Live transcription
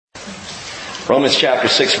Romans chapter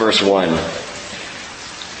 6, verse 1.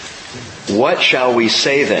 What shall we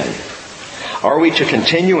say then? Are we to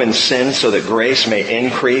continue in sin so that grace may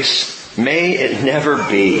increase? May it never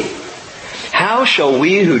be. How shall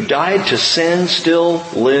we who died to sin still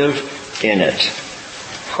live in it?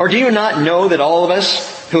 Or do you not know that all of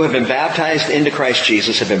us who have been baptized into Christ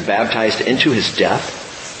Jesus have been baptized into His death?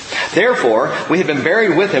 Therefore, we have been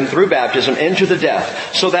buried with Him through baptism into the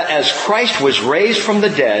death, so that as Christ was raised from the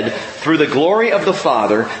dead through the glory of the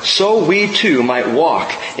Father, so we too might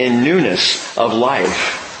walk in newness of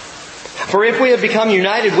life. For if we have become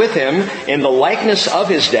united with Him in the likeness of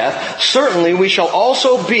His death, certainly we shall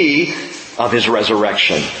also be of His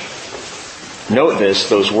resurrection. Note this,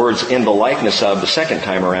 those words "in the likeness of" the second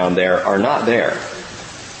time around there are not there.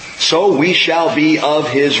 So we shall be of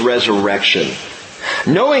His resurrection.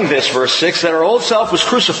 Knowing this, verse 6, that our old self was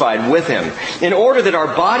crucified with Him, in order that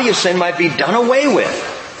our body of sin might be done away with,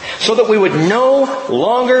 so that we would no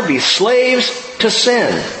longer be slaves to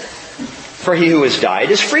sin. For he who has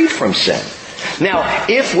died is freed from sin. Now,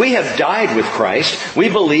 if we have died with Christ, we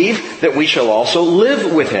believe that we shall also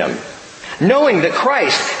live with Him, knowing that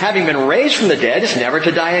Christ, having been raised from the dead, is never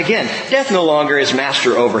to die again. Death no longer is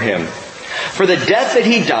master over Him. For the death that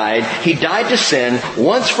He died to sin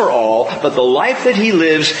once for all, but the life that He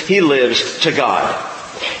lives to God.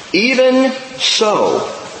 Even so,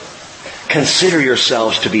 consider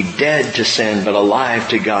yourselves to be dead to sin, but alive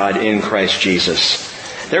to God in Christ Jesus.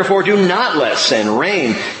 Therefore, do not let sin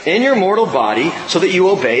reign in your mortal body so that you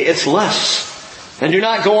obey its lusts. And do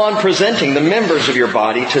not go on presenting the members of your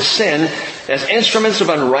body to sin as instruments of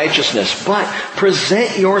unrighteousness, but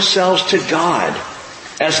present yourselves to God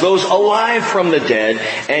as those alive from the dead,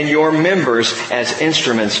 and your members as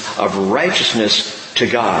instruments of righteousness to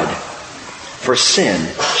God. For sin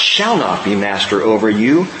shall not be master over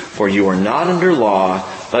you, for you are not under law,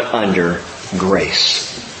 but under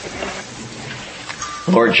grace.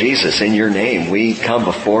 Lord Jesus, in Your name we come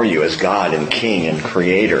before You as God and King and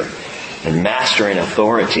Creator and Master and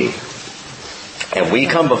authority. And we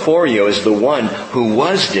come before You as the one who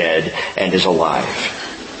was dead and is alive.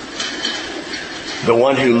 The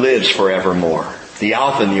one who lives forevermore. The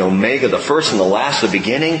Alpha and the Omega, the first and the last, the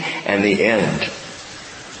beginning and the end.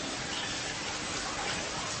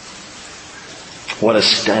 What a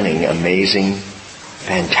stunning, amazing,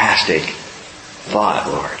 fantastic thought,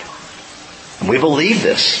 Lord. And we believe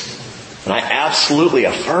this. And I absolutely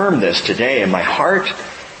affirm this today in my heart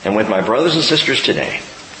and with my brothers and sisters today.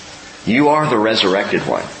 You are the resurrected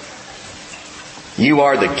one. You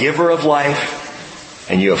are the giver of life.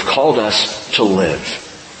 And You have called us to live.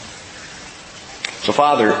 So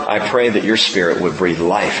Father, I pray that Your Spirit would breathe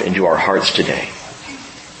life into our hearts today.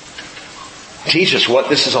 Teach us what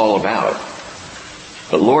this is all about.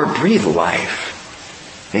 But Lord, breathe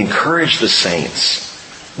life. Encourage the saints.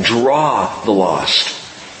 Draw the lost.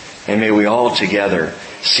 And may we all together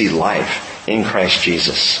see life in Christ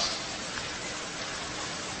Jesus.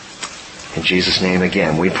 In Jesus' name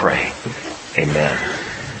again we pray. Amen.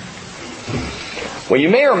 Well, you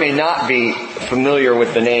may or may not be familiar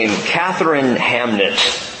with the name Catherine Hamnett,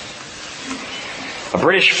 a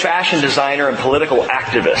British fashion designer and political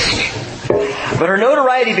activist. But her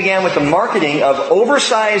notoriety began with the marketing of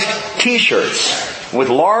oversized T-shirts with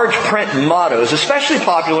large print mottos, especially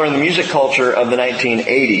popular in the music culture of the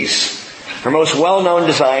 1980s. Her most well-known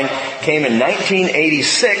design came in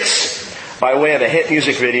 1986 by way of a hit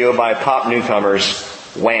music video by pop newcomers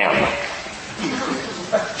Wham!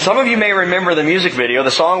 Some of you may remember the music video.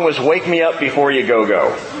 The song was "Wake Me Up Before You Go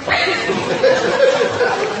Go."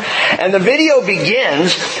 And the video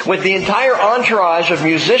begins with the entire entourage of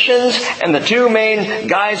musicians and the two main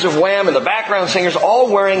guys of Wham! And the background singers all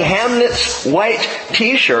wearing Hamnett's white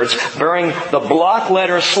T-shirts bearing the block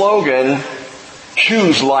letter slogan,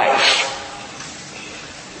 "Choose Life."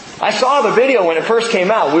 I saw the video when it first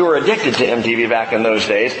came out. We were addicted to MTV back in those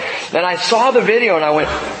days. And I saw the video and I went,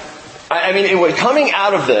 it was coming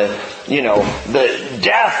out of the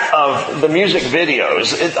death of the music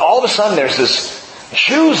videos. All of a sudden there's this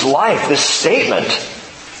 "choose life," this statement.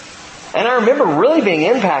 And I remember really being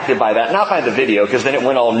impacted by that. Not by the video, because then it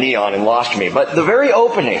went all neon and lost me. But the very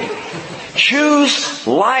opening. Choose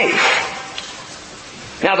life.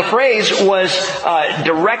 Now the phrase was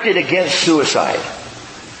directed against suicide.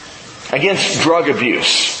 Against drug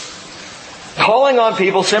abuse. Calling on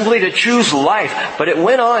people simply to choose life. But it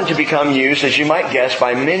went on to become used, as you might guess,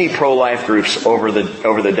 by many pro-life groups over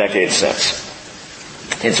the decades since.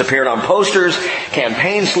 It's appeared on posters,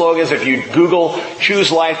 campaign slogans. If you Google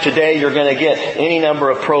 "choose life" today, you're going to get any number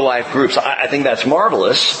of pro-life groups. I think that's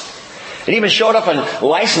marvelous. It even showed up on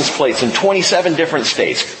license plates in 27 different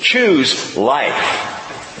states. Choose life.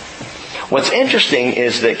 What's interesting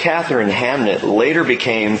is that Catherine Hamnett later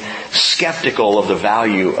became skeptical of the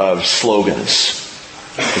value of slogans.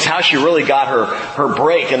 It's how she really got her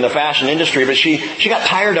break in the fashion industry, but she got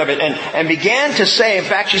tired of it and began to say, in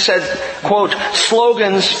fact she said, quote,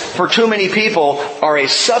 slogans for too many people are a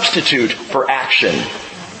substitute for action.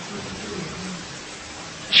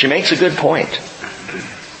 She makes a good point.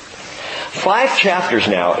 5 chapters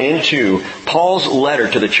now into Paul's letter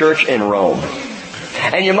to the church in Rome.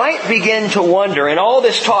 And you might begin to wonder, in all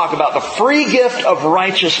this talk about the free gift of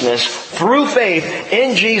righteousness through faith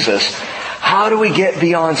in Jesus, how do we get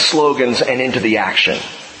beyond slogans and into the action?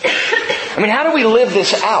 I mean, how do we live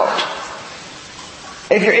this out?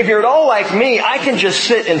 If you're at all like me, I can just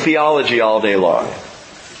sit in theology all day long.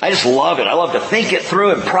 I just love it. I love to think it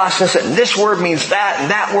through and process it. And this word means that, and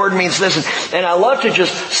that word means this. And I love to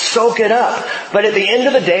just soak it up. But at the end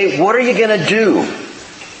of the day, what are you going to do?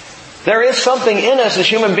 There is something in us as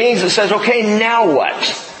human beings that says, okay, now what?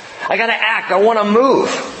 I got to act. I want to move.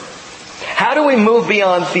 How do we move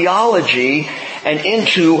beyond theology and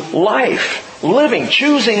into life? Living,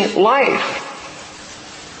 choosing life.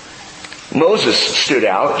 Moses stood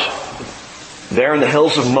out there in the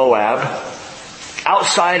hills of Moab,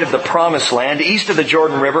 outside of the Promised Land, east of the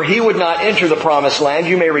Jordan River. He would not enter the Promised Land.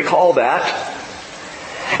 You may recall that.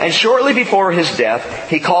 And shortly before his death,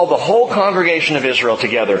 he called the whole congregation of Israel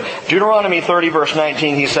together. Deuteronomy 30 verse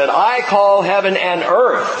 19, he said, I call heaven and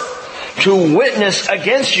earth to witness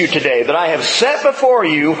against you today that I have set before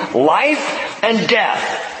you life and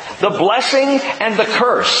death, the blessing and the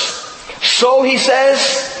curse. So he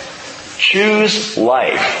says, choose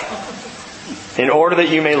life in order that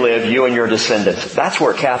you may live, you and your descendants. That's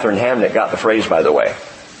where Catherine Hamnett got the phrase, by the way.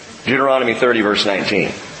 Deuteronomy 30 verse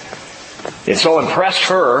 19. It so impressed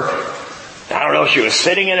her, I don't know if she was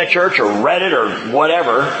sitting in a church or read it or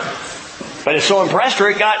whatever, but it so impressed her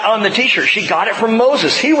it got on the t-shirt. She got it from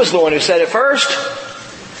Moses. He was the one who said it first.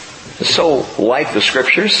 So like the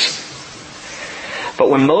Scriptures. But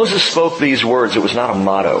when Moses spoke these words, it was not a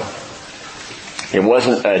motto. It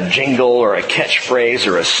wasn't a jingle or a catchphrase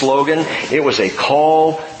or a slogan. It was a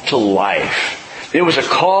call to life. It was a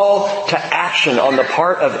call to action on the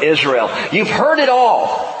part of Israel. You've heard it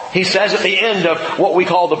all, he says at the end of what we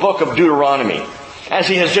call the book of Deuteronomy, as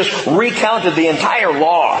he has just recounted the entire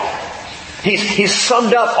law. He's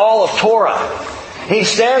summed up all of Torah. He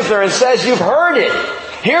stands there and says, you've heard it.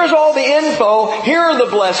 Here's all the info. Here are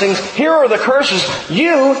the blessings. Here are the curses.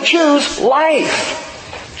 You choose life.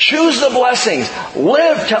 Choose the blessings.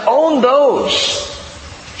 Live to own those.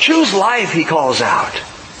 Choose life, he calls out.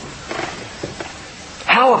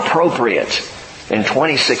 How appropriate in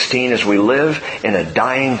 2016 as we live in a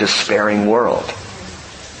dying, despairing world.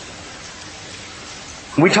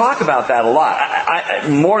 We talk about that a lot,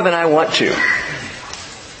 more than I want to.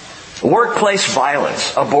 Workplace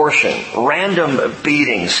violence, abortion, random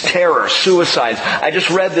beatings, terror, suicides. I just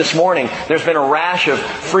read this morning, there's been a rash of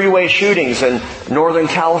freeway shootings in Northern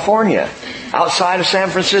California, outside of San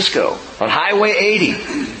Francisco, on Highway 80.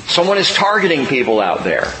 Someone is targeting people out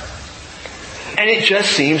there. And it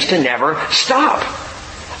just seems to never stop.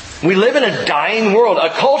 We live in a dying world, a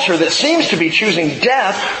culture that seems to be choosing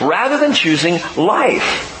death rather than choosing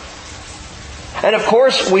life. And of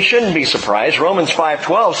course, we shouldn't be surprised. Romans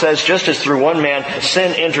 5:12 says, just as through one man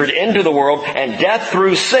sin entered into the world, and death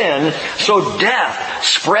through sin, so death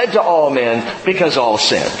spread to all men because all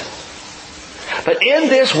sinned. But in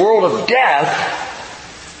this world of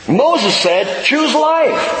death, Moses said, choose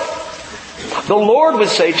life. The Lord would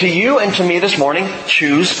say to you and to me this morning,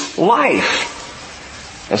 choose life.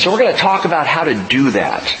 And so we're going to talk about how to do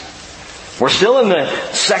that. We're still in the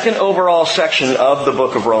second overall section of the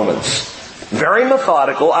book of Romans. Very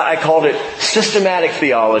methodical. I called it systematic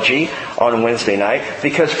theology on Wednesday night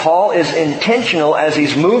because Paul is intentional as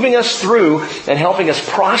he's moving us through and helping us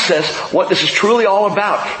process what this is truly all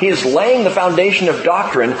about. He is laying the foundation of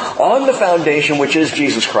doctrine on the foundation which is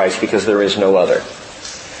Jesus Christ, because there is no other.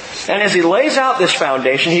 And as he lays out this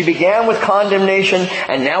foundation, he began with condemnation,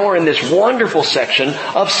 and now we're in this wonderful section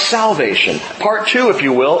of salvation. Part 2, if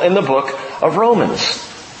you will, in the book of Romans.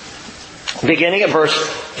 Beginning at verse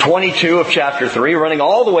 22 of chapter 3, running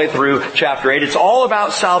all the way through chapter 8, it's all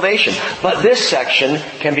about salvation. But this section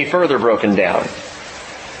can be further broken down.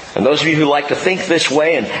 And those of you who like to think this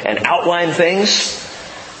way and outline things,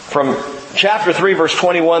 from chapter 3, verse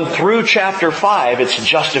 21 through chapter 5, it's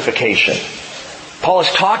justification. Paul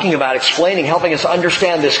is talking about, explaining, helping us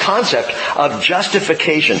understand this concept of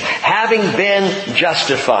justification, having been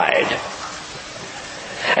justified.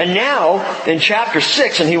 And now, in chapter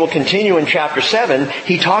 6, and he will continue in chapter 7,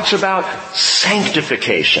 he talks about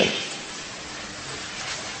sanctification.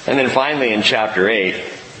 And then finally in chapter 8,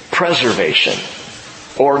 preservation,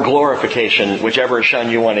 or glorification, whichever shun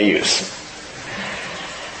you want to use.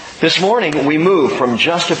 This morning, we move from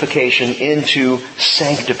justification into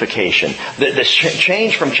sanctification. The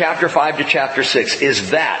change from chapter 5 to chapter 6 is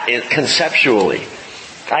that, conceptually,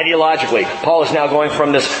 ideologically. Paul is now going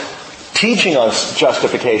from this teaching on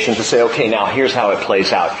justification to say, okay, now here's how it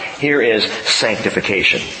plays out. Here is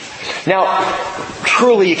sanctification. Now,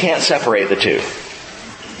 truly you can't separate the two.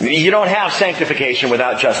 You don't have sanctification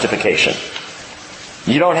without justification.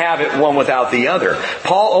 You don't have it one without the other.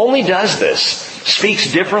 Paul only does this,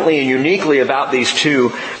 speaks differently and uniquely about these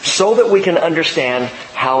two, so that we can understand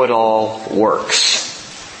how it all works.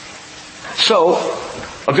 So,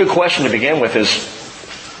 a good question to begin with is,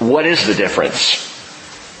 what is the difference?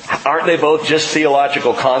 Aren't they both just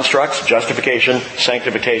theological constructs? Justification,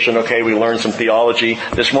 sanctification. Okay, we learned some theology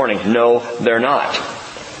this morning. No, they're not.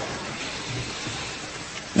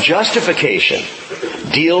 Justification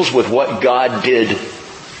deals with what God did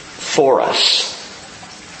for us.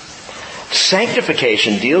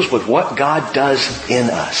 Sanctification deals with what God does in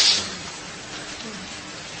us.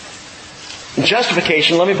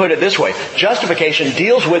 Justification, let me put it this way. Justification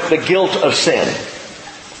deals with the guilt of sin.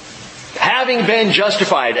 Having been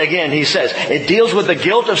justified, again, he says, it deals with the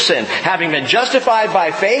guilt of sin. Having been justified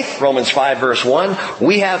by faith, Romans 5 verse 1,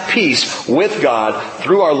 we have peace with God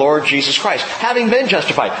through our Lord Jesus Christ. Having been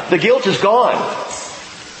justified, the guilt is gone.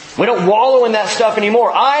 We don't wallow in that stuff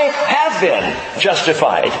anymore. I have been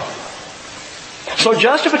justified. So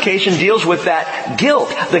justification deals with that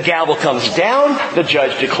guilt. The gavel comes down, the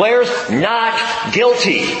judge declares, not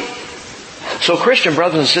guilty. So Christian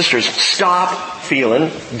brothers and sisters, stop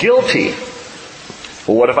feeling guilty.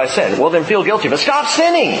 Well, what if I sin? Well, then feel guilty, but stop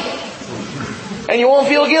sinning. And you won't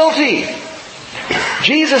feel guilty.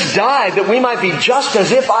 Jesus died that we might be just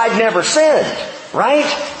as if I'd never sinned. Right?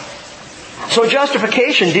 So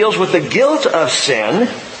justification deals with the guilt of sin.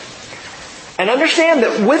 And understand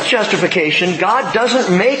that with justification, God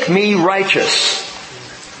doesn't make me righteous.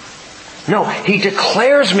 No, He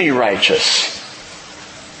declares me righteous.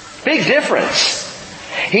 Big difference.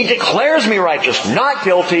 He declares me righteous, not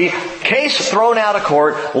guilty, case thrown out of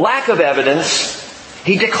court, lack of evidence.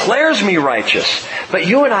 He declares me righteous. But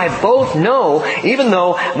you and I both know, even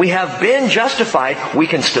though we have been justified, we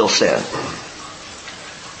can still sin.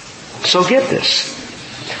 So get this.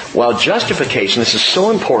 While justification, this is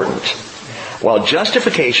so important, while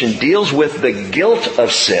justification deals with the guilt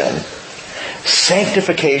of sin,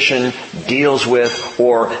 sanctification deals with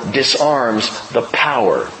or disarms the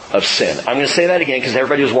power of sin. I'm going to say that again because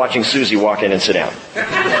everybody was watching Susie walk in and sit down.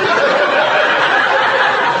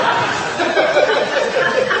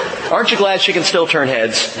 Aren't you glad she can still turn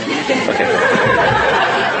heads? Okay.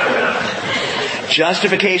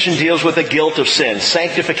 Justification deals with the guilt of sin.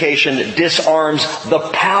 Sanctification disarms the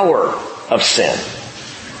power of sin.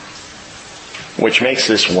 Which makes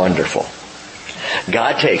this wonderful.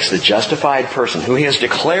 God takes the justified person who He has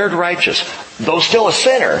declared righteous, though still a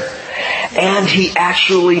sinner, and He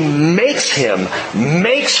actually makes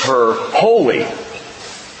her holy.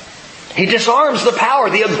 He disarms the power,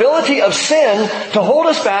 the ability of sin to hold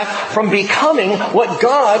us back from becoming what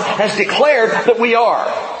God has declared that we are.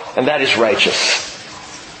 And that is righteous.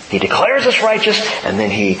 He declares us righteous, and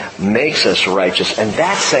then He makes us righteous. And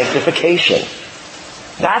that's sanctification.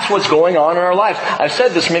 That's what's going on in our lives. I've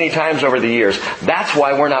said this many times over the years. That's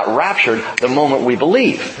why we're not raptured the moment we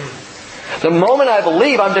believe. The moment I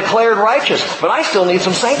believe, I'm declared righteous, but I still need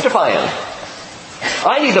some sanctifying.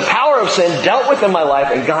 I need the power of sin dealt with in my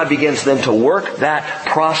life, and God begins then to work that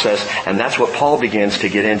process, and that's what Paul begins to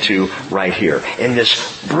get into right here. In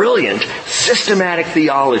this brilliant, systematic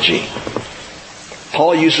theology,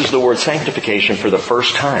 Paul uses the word sanctification for the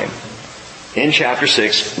first time. In chapter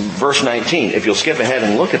 6, verse 19, if you'll skip ahead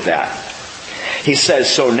and look at that. He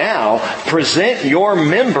says, so now present your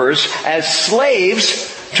members as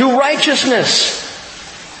slaves to righteousness,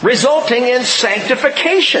 resulting in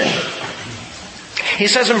sanctification. He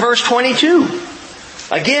says in verse 22,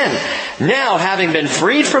 again, now having been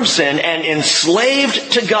freed from sin and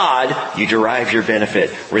enslaved to God, you derive your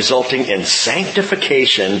benefit, resulting in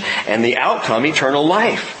sanctification and the outcome eternal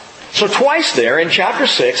life. So twice there in chapter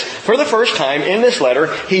 6, for the first time in this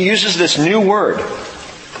letter, he uses this new word,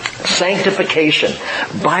 sanctification.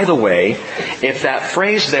 By the way, if that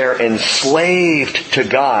phrase there, enslaved to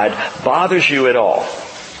God, bothers you at all,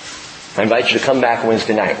 I invite you to come back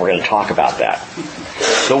Wednesday night. We're going to talk about that.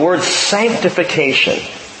 The word sanctification,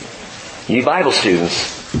 you Bible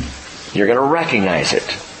students, you're going to recognize it.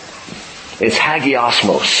 It's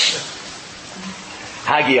hagiosmos.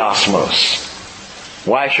 Hagiosmos.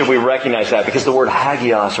 Why should we recognize that? Because the word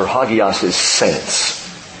hagios or hagios is saints,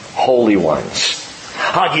 holy ones.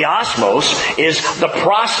 Hagiosmos is the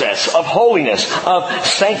process of holiness, of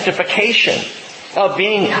sanctification, of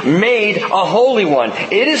being made a holy one.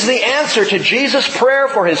 It is the answer to Jesus' prayer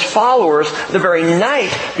for His followers the very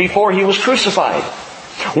night before He was crucified.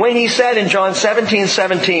 When He said in John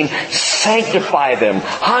 17:17, sanctify them,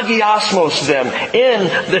 hagiosmos them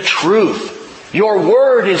in the truth. Your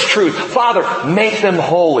word is truth. Father, make them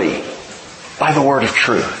holy by the word of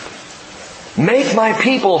truth. Make my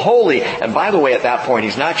people holy. And by the way, at that point,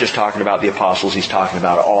 He's not just talking about the apostles, He's talking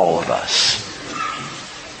about all of us.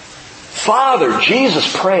 Father,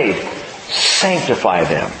 Jesus prayed, sanctify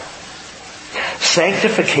them.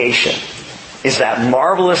 Sanctification is that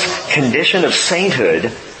marvelous condition of sainthood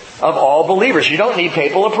of all believers. You don't need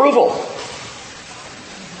papal approval.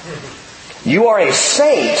 You are a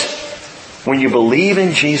saint when you believe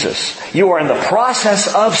in Jesus. You are in the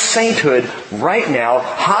process of sainthood right now,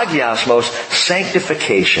 hagiosmos,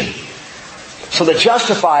 sanctification. So the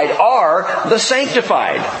justified are the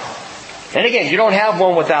sanctified. And again, you don't have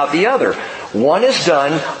one without the other. One is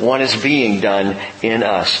done, one is being done in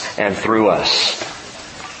us and through us.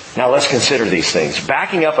 Now let's consider these things.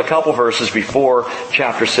 Backing up a couple verses before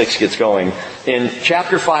chapter 6 gets going. In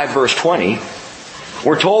chapter 5, verse 20,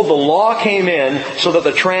 we're told the law came in so that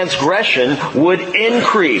the transgression would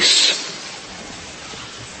increase.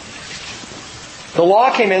 The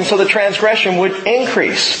law came in so the transgression would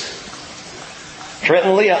increase. Trent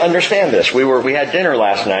and Leah understand this. We had dinner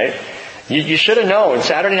last night. You should have known,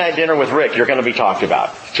 Saturday night dinner with Rick, you're going to be talked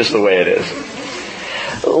about. It's just the way it is.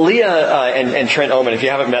 Leah and Trent Oman, if you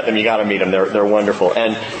haven't met them, you got to meet them. They're wonderful.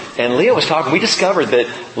 And Leah was talking. We discovered that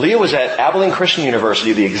Leah was at Abilene Christian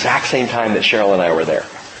University the exact same time that Cheryl and I were there.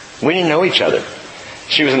 We didn't know each other.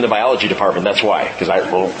 She was in the biology department. That's why.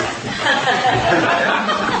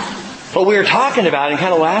 But we were talking about and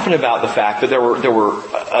kind of laughing about the fact that there were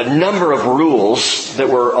a number of rules that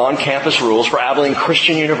were on-campus rules for Abilene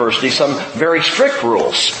Christian University, some very strict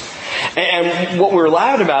rules. And what we were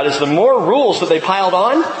loud about is the more rules that they piled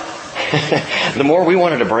on, the more we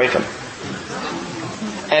wanted to break them.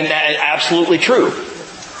 And that is absolutely true.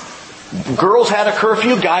 Girls had a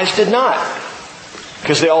curfew, guys did not.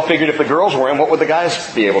 Because they all figured if the girls were in, what would the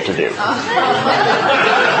guys be able to do?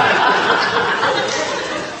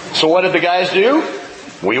 So what did the guys do?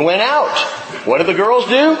 We went out. What did the girls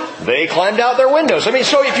do? They climbed out their windows. I mean,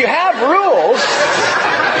 so if you have rules,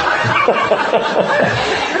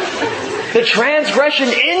 the transgression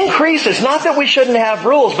increases. Not that we shouldn't have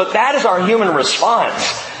rules, but that is our human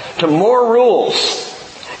response to more rules.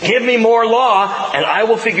 Give me more law, and I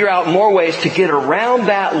will figure out more ways to get around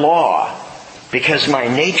that law. Because my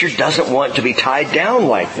nature doesn't want to be tied down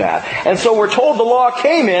like that. And so we're told the law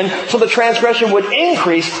came in so the transgression would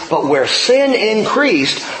increase, but where sin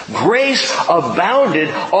increased, grace abounded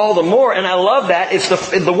all the more. And I love that.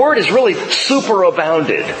 The word is really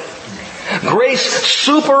superabounded. Grace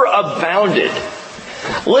superabounded.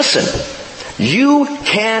 Listen, you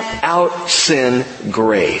can't out-sin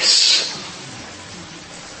grace.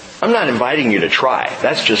 I'm not inviting you to try.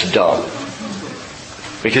 That's just dumb.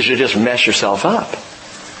 Because you just mess yourself up.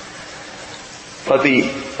 But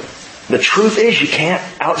the truth is you can't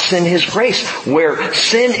out-sin His grace. Where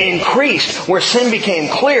sin increased, where sin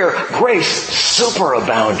became clear, grace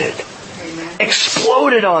superabounded.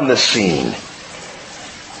 Exploded on the scene.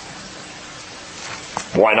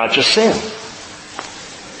 Why not just sin?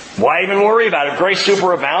 Why even worry about it? If grace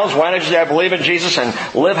superabounds, why not just believe in Jesus and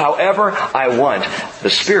live however I want?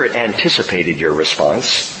 The Spirit anticipated your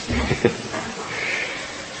response.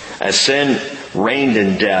 As sin reigned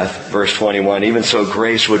in death, verse 21, even so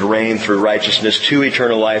grace would reign through righteousness to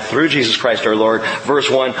eternal life through Jesus Christ our Lord. Verse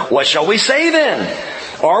 1, what shall we say then?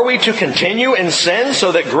 Are we to continue in sin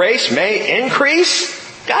so that grace may increase?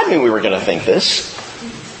 God knew we were going to think this.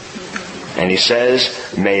 And He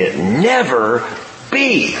says, may it never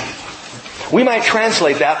be. We might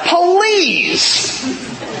translate that, please.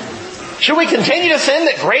 Should we continue to sin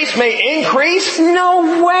that grace may increase?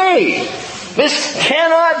 No way. This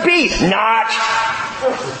cannot be. Not.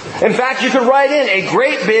 In fact, you could write in a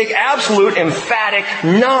great big, absolute, emphatic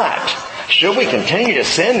not. Should we continue to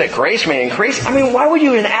sin that grace may increase? I mean, why would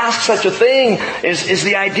you even ask such a thing is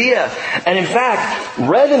the idea. And in fact,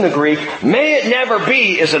 read in the Greek, may it never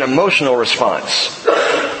be is an emotional response.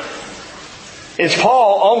 It's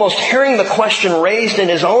Paul almost hearing the question raised in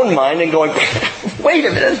his own mind and going, wait a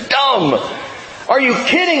minute, it's dumb. Are you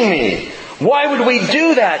kidding me? Why would we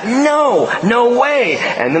do that? No way.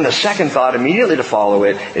 And then the second thought immediately to follow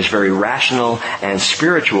it is very rational and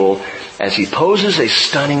spiritual as he poses a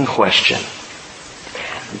stunning question.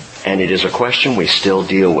 And it is a question we still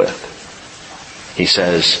deal with. He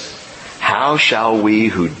says, how shall we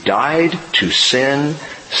who died to sin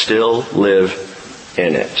still live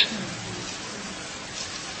in it?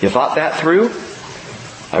 You thought that through?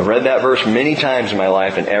 I've read that verse many times in my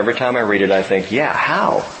life, and every time I read it I think, yeah,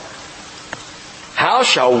 how? How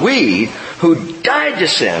shall we who died to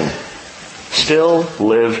sin still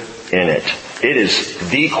live in it? It is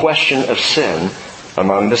the question of sin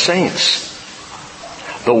among the saints.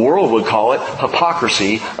 The world would call it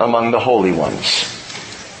hypocrisy among the holy ones.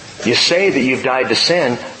 You say that you've died to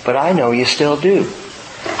sin, but I know you still do.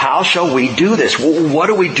 How shall we do this? What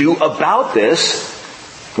do we do about this?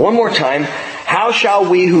 One more time. How shall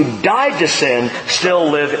we who died to sin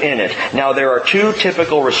still live in it? Now there are two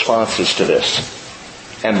typical responses to this.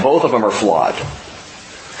 And both of them are flawed.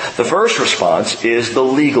 The first response is the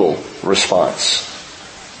legal response.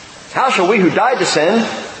 How shall we who died to sin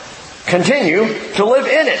continue to live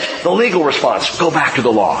in it? The legal response. Go back to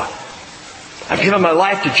the law. I've given my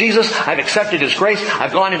life to Jesus. I've accepted His grace.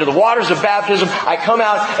 I've gone into the waters of baptism. I come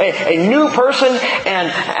out a new person.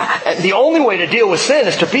 And the only way to deal with sin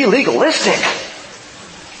is to be legalistic.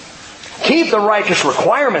 Keep the righteous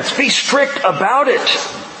requirements. Be strict about it.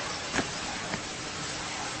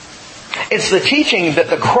 It's the teaching that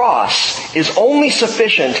the cross is only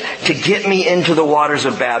sufficient to get me into the waters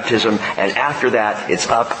of baptism, and after that, it's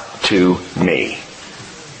up to me.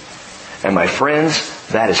 And my friends,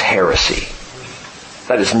 that is heresy.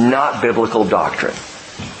 That is not biblical doctrine.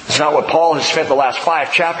 It's not what Paul has spent the last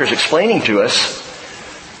 5 chapters explaining to us,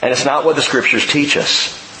 and it's not what the Scriptures teach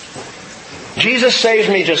us. Jesus saves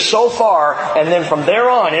me just so far, and then from there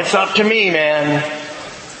on, it's up to me, man.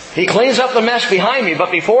 He cleans up the mess behind me,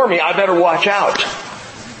 but before me, I better watch out.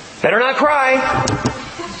 Better not cry.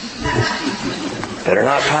 Better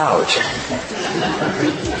not pout.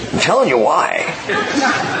 I'm telling you why.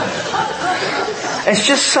 It's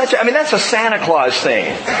just that's a Santa Claus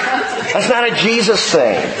thing. That's not a Jesus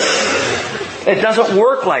thing. It doesn't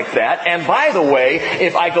work like that. And by the way,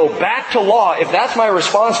 if I go back to law, if that's my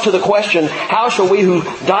response to the question, how shall we who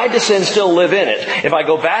died to sin still live in it? If I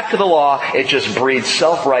go back to the law, it just breeds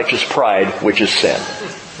self-righteous pride, which is sin.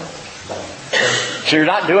 So you're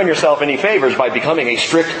not doing yourself any favors by becoming a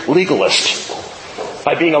strict legalist,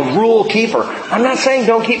 by being a rule keeper. I'm not saying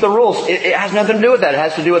don't keep the rules. It has nothing to do with that. It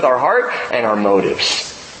has to do with our heart and our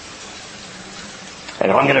motives.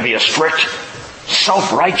 And if I'm going to be a strict,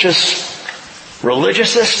 self-righteous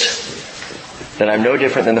religiousist, then I'm no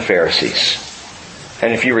different than the Pharisees.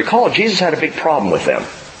 And if you recall, Jesus had a big problem with them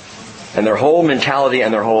and their whole mentality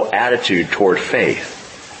and their whole attitude toward faith.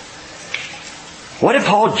 What did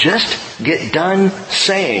Paul just get done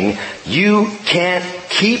saying? You can't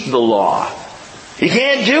keep the law. You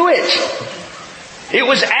can't do it. It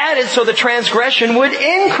was added so the transgression would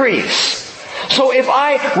increase. So if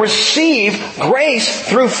I receive grace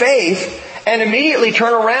through faith and immediately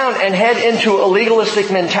turn around and head into a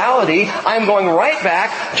legalistic mentality, I'm going right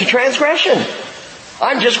back to transgression.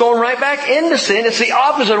 I'm just going right back into sin. It's the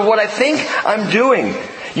opposite of what I think I'm doing.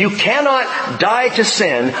 You cannot die to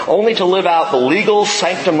sin only to live out the legal,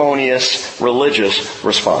 sanctimonious, religious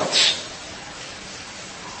response.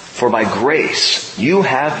 For by grace you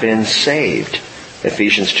have been saved,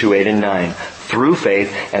 Ephesians 2:8 and 9, through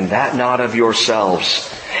faith, and that not of yourselves.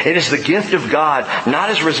 It is the gift of God, not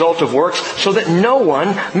as a result of works, so that no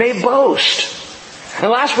one may boast. And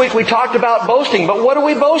last week we talked about boasting, but what do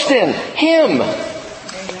we boast in? Him.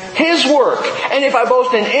 His work. And if I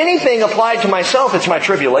boast in anything applied to myself, it's my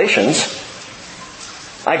tribulations.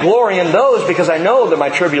 I glory in those because I know that my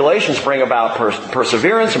tribulations bring about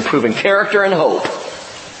perseverance, improving character, and hope.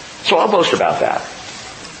 So I'll boast about that.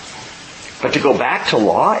 But to go back to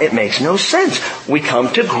law, it makes no sense. We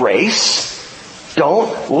come to grace.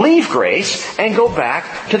 Don't leave grace and go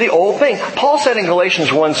back to the old thing. Paul said in Galatians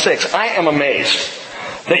 1:6, I am amazed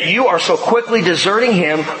that you are so quickly deserting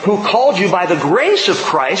Him who called you by the grace of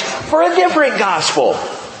Christ for a different gospel.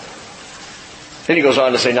 Then he goes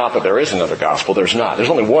on to say, not that there is another gospel. There's not. There's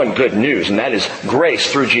only one good news, and that is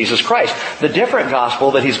grace through Jesus Christ. The different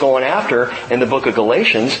gospel that he's going after in the book of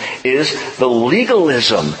Galatians is the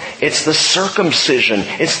legalism. It's the circumcision.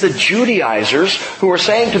 It's the Judaizers who are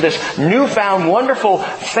saying to this newfound wonderful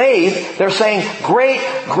faith, they're saying, great,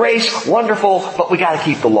 grace, wonderful, but we got to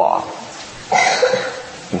keep the law.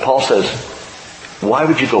 And Paul says, why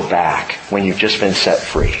would you go back when you've just been set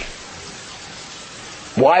free?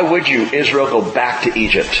 Why would you, Israel, go back to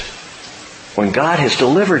Egypt when God has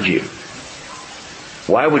delivered you?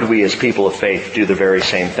 Why would we as people of faith do the very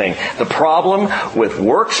same thing? The problem with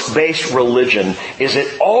works-based religion is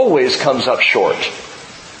it always comes up short.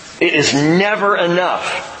 It is never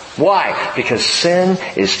enough. Why? Because sin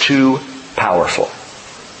is too powerful.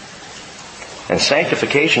 And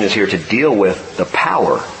sanctification is here to deal with the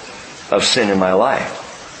power of sin in my life.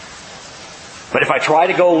 But if I try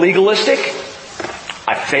to go legalistic,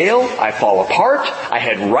 I fail, I fall apart, I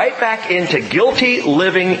head right back into guilty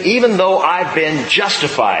living even though I've been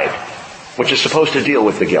justified, which is supposed to deal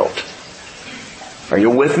with the guilt. Are you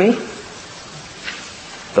with me?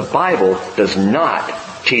 The Bible does not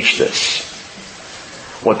teach this.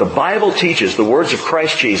 What the Bible teaches, the words of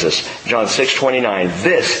Christ Jesus, John 6:29,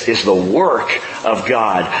 this is the work of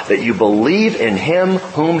God, that you believe in Him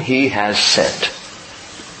whom He has sent.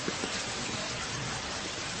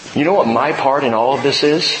 You know what my part in all of this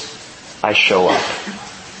is? I show up.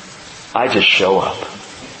 I just show up.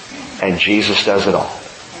 And Jesus does it all.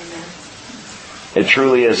 It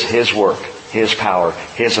truly is His work, His power,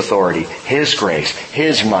 His authority, His grace,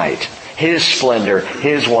 His might, His splendor,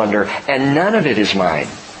 His wonder, and none of it is mine.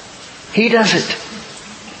 He does it.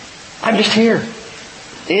 I'm just here.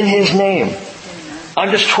 In His name.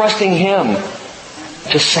 I'm just trusting Him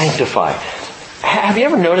to sanctify. Have you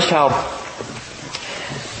ever noticed how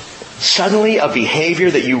suddenly a behavior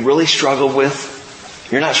that you really struggled with,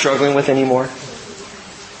 you're not struggling with anymore?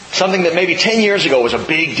 Something that maybe 10 years ago was a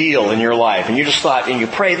big deal in your life, and you just thought, and you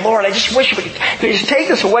prayed, Lord, I just wish we could just take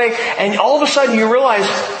this away, and all of a sudden you realize,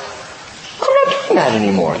 I'm not doing that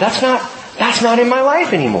anymore. That's not in my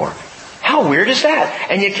life anymore. How weird is that?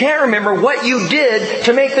 And you can't remember what you did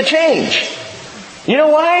to make the change. You know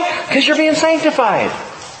why? Because you're being sanctified.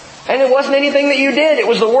 And it wasn't anything that you did. It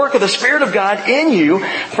was the work of the Spirit of God in you.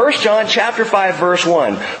 1 John chapter 5 verse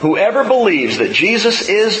 1. Whoever believes that Jesus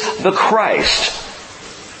is the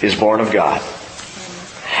Christ is born of God.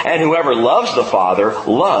 And whoever loves the Father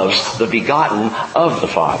loves the begotten of the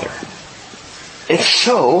Father. It's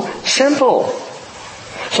so simple.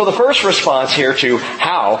 So the first response here to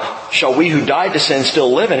how shall we who died to sin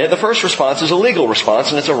still live in it, the first response is a legal response,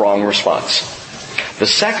 and it's a wrong response. The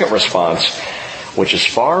second response, which is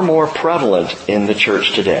far more prevalent in the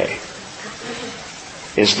church today,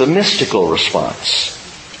 is the mystical response.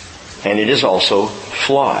 And it is also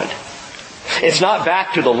flawed. It's not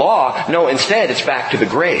back to the law. No, instead it's back to the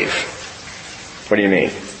grave. What do you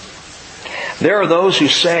mean? There are those who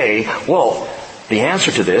say, well, the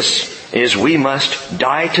answer to this is we must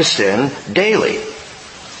die to sin daily.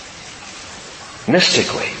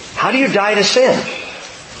 Mystically. How do you die to sin?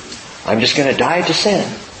 I'm just going to die to sin.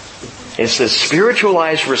 It's this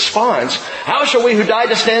spiritualized response. How shall we who died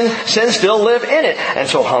to sin still live in it? And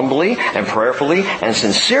so humbly and prayerfully and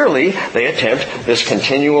sincerely they attempt this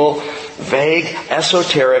continual, vague,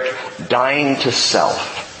 esoteric dying to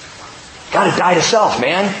self. Gotta die to self,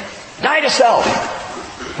 man. Die to self.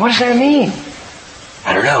 What does that mean?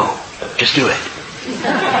 I don't know. Just do it.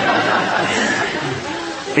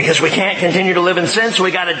 Because we can't continue to live in sin, so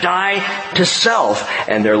we gotta die to self.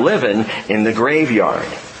 And they're living in the graveyard.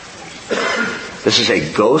 This is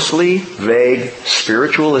a ghostly, vague,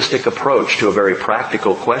 spiritualistic approach to a very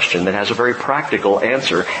practical question that has a very practical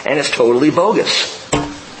answer, and it's totally bogus.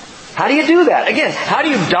 How do you do that? Again, how do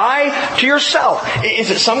you die to yourself? Is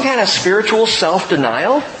it some kind of spiritual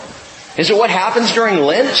self-denial? Is it what happens during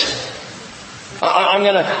Lent? I'm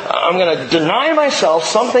gonna deny myself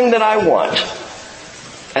something that I want.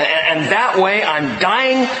 And that way I'm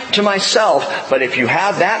dying to myself. But if you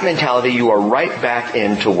have that mentality, you are right back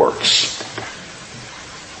into works.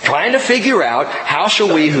 Trying to figure out how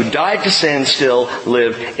shall we who died to sin still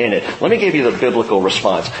live in it. Let me give you the biblical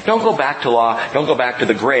response. Don't go back to law. Don't go back to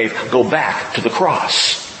the grave. Go back to the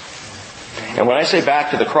cross. And when I say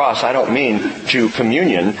back to the cross, I don't mean to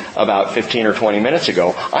communion about 15 or 20 minutes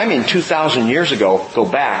ago. I mean 2,000 years ago, go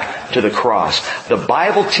back to the cross. The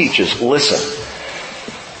Bible teaches, listen,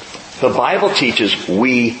 the Bible teaches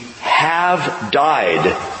we have died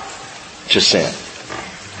to sin.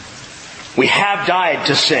 We have died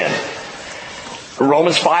to sin.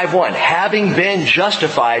 Romans 5:1, having been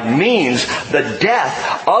justified means the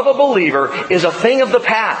death of a believer is a thing of the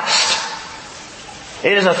past.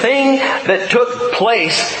 It is a thing that took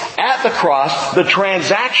place at the cross. The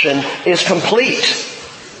transaction is complete.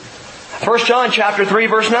 1 John chapter 3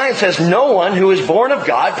 verse 9 says, no one who is born of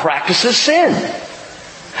God practices sin.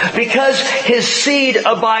 Because his seed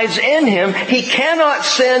abides in him, he cannot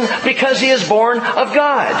sin because he is born of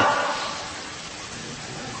God.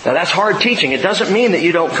 Now that's hard teaching. It doesn't mean that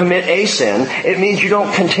you don't commit a sin. It means you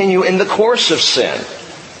don't continue in the course of sin.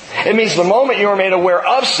 It means the moment you are made aware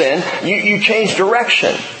of sin, you change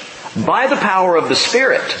direction. by the power of the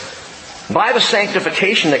Spirit, by the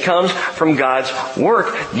sanctification that comes from God's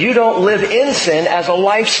work. You don't live in sin as a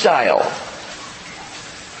lifestyle.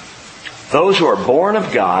 Those who are born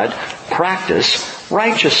of God practice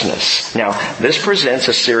righteousness. Now, this presents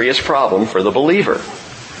a serious problem for the believer.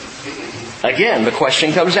 Again, the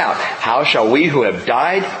question comes out, how shall we who have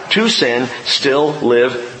died to sin still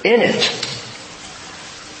live in it?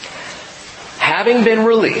 Having been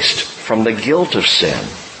released from the guilt of sin,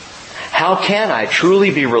 how can I truly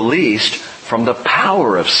be released from the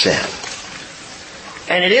power of sin?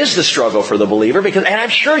 And it is the struggle for the believer, and I'm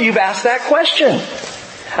sure you've asked that question.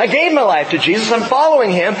 I gave my life to Jesus, I'm following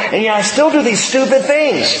Him, and yet I still do these stupid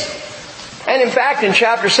things. And in fact, in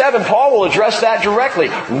chapter 7, Paul will address that directly.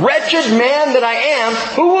 Wretched man that I am,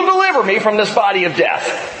 who will deliver me from this body of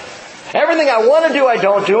death? Everything I want to do, I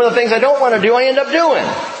don't do, and the things I don't want to do, I end up doing.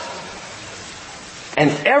 And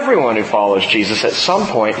everyone who follows Jesus at some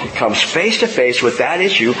point comes face to face with that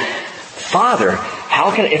issue. Father,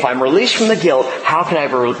 if I'm released from the guilt, how can I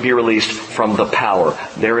be released from the power?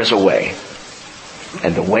 There is a way.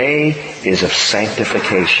 And the way is of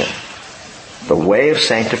sanctification. The way of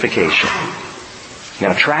sanctification.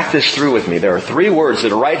 Now track this through with me. There are 3 words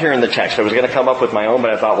that are right here in the text. I was going to come up with my own,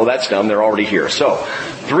 but I thought, well, that's dumb. They're already here. So,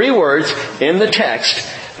 3 words in the text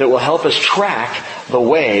that will help us track the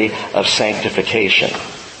way of sanctification.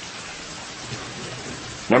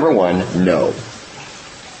 Number 1, know.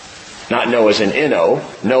 Not know as in N-O,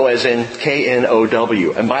 know as in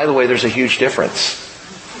K-N-O-W. And by the way, there's a huge difference.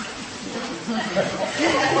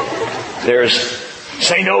 There's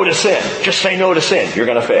say no to sin. Just say no to sin. You're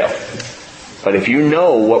going to fail. But if you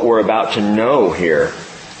know what we're about to know here,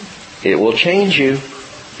 it will change you.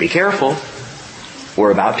 Be careful.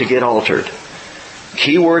 We're about to get altered.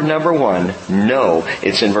 Keyword number 1, know.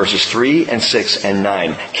 It's in verses 3 and 6 and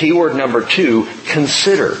 9. Keyword number 2,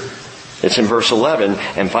 consider. It's in verse 11.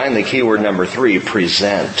 And finally, keyword number 3,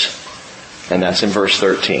 present. And that's in verse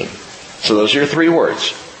 13. So those are your 3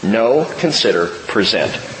 words. Know, consider,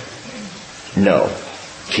 present. Know.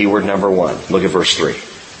 Keyword number 1. Look at verse 3.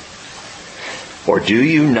 Or do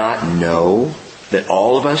you not know that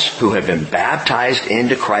all of us who have been baptized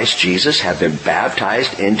into Christ Jesus have been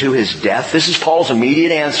baptized into His death? This is Paul's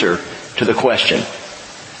immediate answer to the question.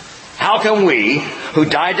 How can we, who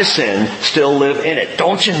died to sin, still live in it?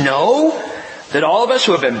 Don't you know that all of us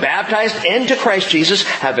who have been baptized into Christ Jesus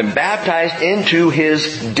have been baptized into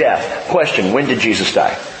His death? Question, when did Jesus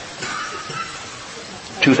die?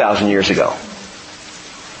 2,000 years ago.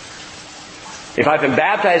 If I've been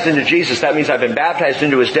baptized into Jesus, that means I've been baptized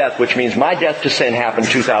into His death, which means my death to sin happened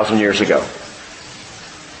 2,000 years ago.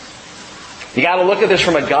 You got to look at this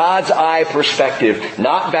from a God's eye perspective,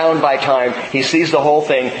 not bound by time. He sees the whole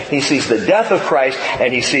thing. He sees the death of Christ,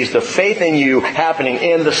 and He sees the faith in you happening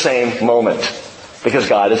in the same moment. Because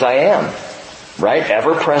God is I am. Right?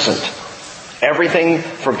 Ever present. Everything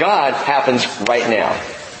for God happens right now.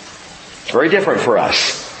 It's very different for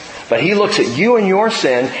us. But He looks at you and your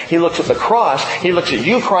sin. He looks at the cross. He looks at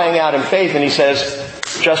you crying out in faith, and He says,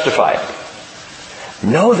 justified.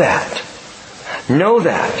 Know that. Know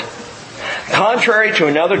that. Contrary to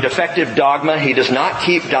another defective dogma, He does not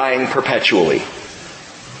keep dying perpetually.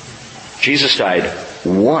 Jesus died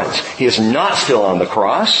once. He is not still on the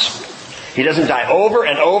cross. He doesn't die over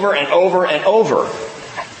and over and over and over.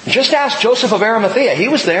 Just ask Joseph of Arimathea. He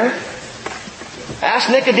was there.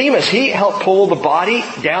 Ask Nicodemus. He helped pull the body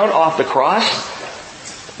down off the cross.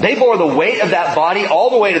 They bore the weight of that body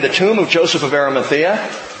all the way to the tomb of Joseph of Arimathea.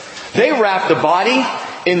 They wrapped the body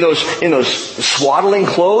in those swaddling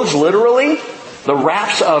clothes, literally. The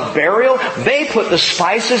wraps of burial. They put the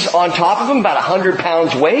spices on top of Him, about 100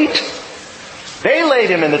 pounds weight. They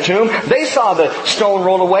laid Him in the tomb. They saw the stone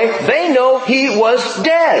rolled away. They know He was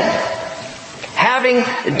dead. Having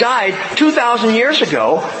died 2,000 years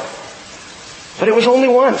ago. But it was only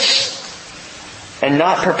once. And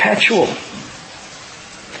not perpetual.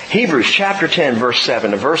 Hebrews chapter 10 verse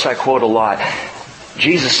 7. A verse I quote a lot.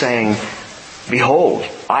 Jesus saying, behold,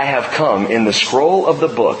 I have come in the scroll of the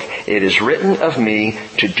book. It is written of me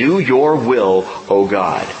to do your will, O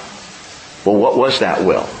God. Well, what was that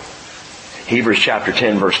will? Hebrews chapter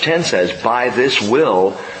 10 verse 10 says, by this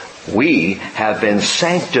will we have been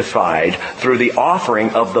sanctified through the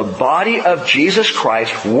offering of the body of Jesus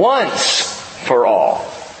Christ once for all.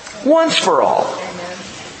 Once for all.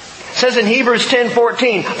 It says in Hebrews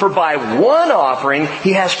 10:14, for by one offering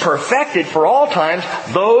He has perfected for all times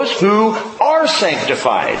those who are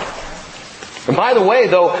sanctified. And by the way,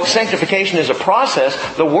 though sanctification is a process,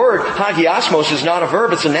 the word hagiasmos is not a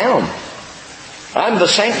verb, it's a noun. I'm the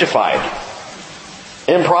sanctified.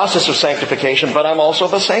 in process of sanctification, but I'm also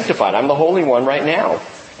the sanctified. I'm the Holy One right now.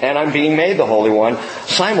 And I'm being made the Holy One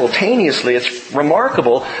simultaneously. It's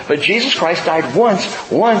remarkable, but Jesus Christ died once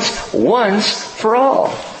for all.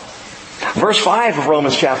 Verse 5 of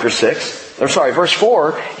Romans chapter 6, verse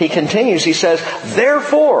 4, he continues, he says,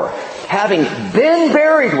 therefore, having been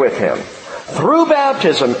buried with Him through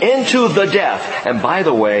baptism into the death. And by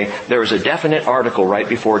the way, there is a definite article right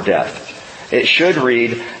before death. It should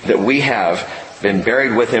read that we have been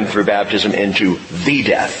buried with Him through baptism into the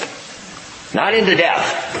death. Not into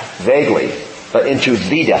death, vaguely, but into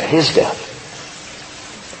the death, His death.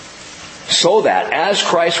 So that as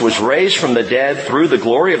Christ was raised from the dead through the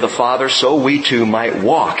glory of the Father, so we too might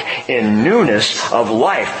walk in newness of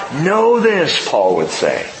life. Know this, Paul would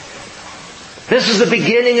say. This is the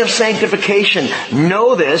beginning of sanctification.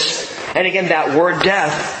 Know this. And again, that word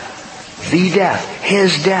death, the death,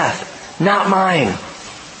 His death, not mine.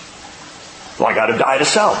 Well, I got to die to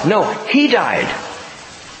self. No, He died.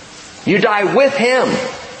 You die with Him.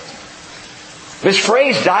 This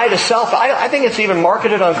phrase, die to self, I think it's even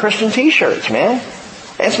marketed on Christian t-shirts, man.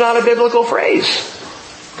 It's not a biblical phrase.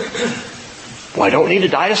 Well, I don't need to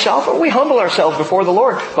die to self. We humble ourselves before the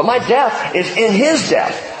Lord. But my death is in His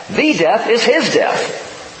death. The death is His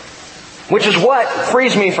death. Which is what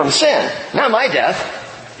frees me from sin. Not my death.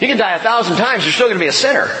 You can die 1,000 times, you're still going to be a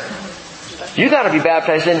sinner. You got to be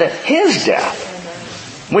baptized into His death.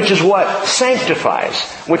 Which is what sanctifies.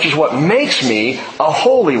 Which is what makes me a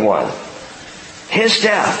holy one. His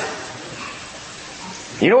death.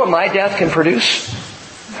 You know what my death can produce?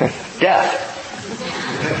 Death.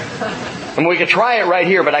 And we could try it right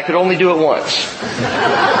here, but I could only do it once.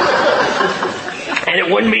 And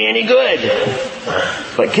it wouldn't be any good.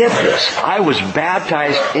 But get this. I was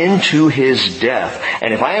baptized into His death.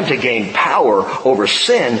 And if I am to gain power over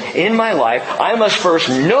sin in my life, I must first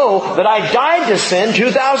know that I died to sin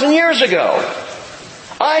 2,000 years ago.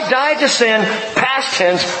 I died to sin, past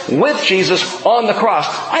tense, with Jesus on the cross.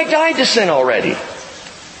 I died to sin already.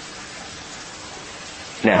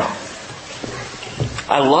 Now,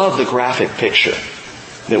 I love the graphic picture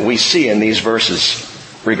that we see in these verses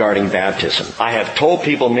regarding baptism. I have told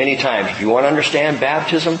people many times, if you want to understand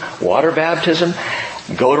baptism, water baptism,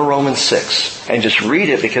 go to Romans 6 and just read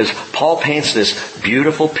it, because Paul paints this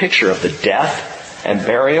beautiful picture of the death and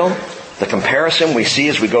burial. The comparison we see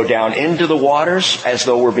as we go down into the waters as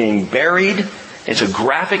though we're being buried. It's a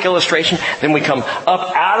graphic illustration. Then we come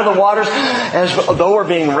up out of the waters as though we're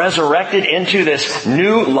being resurrected into this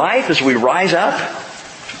new life as we rise up.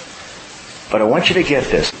 But I want you to get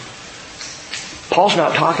this. Paul's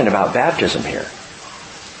not talking about baptism here.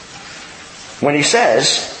 When he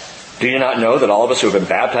says, do you not know that all of us who have been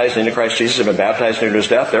baptized into Christ Jesus have been baptized into His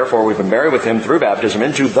death? Therefore we've been buried with Him through baptism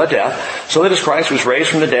into the death, so that as Christ was raised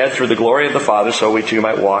from the dead through the glory of the Father, so we too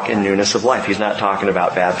might walk in newness of life. He's not talking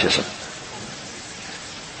about baptism.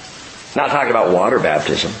 Not talking about water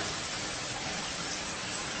baptism.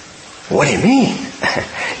 What do you mean?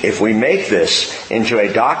 If we make this into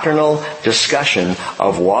a doctrinal discussion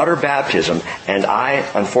of water baptism, and I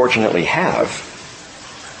unfortunately have,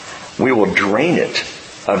 we will drain it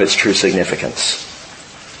of its true significance.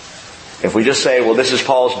 If we just say, well, this is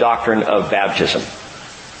Paul's doctrine of baptism.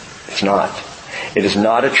 It's not. It is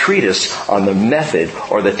not a treatise on the method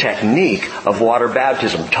or the technique of water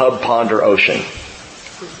baptism, tub, pond, or ocean.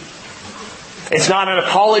 It's not an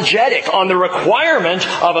apologetic on the requirement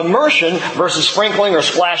of immersion versus sprinkling or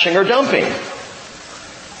splashing or dumping.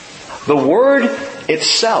 The word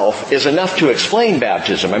itself is enough to explain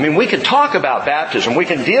baptism. I mean, we can talk about baptism. We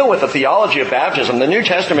can deal with the theology of baptism. The New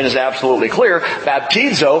Testament is absolutely clear.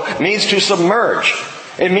 Baptizo means to submerge.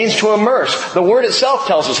 It means to immerse. The word itself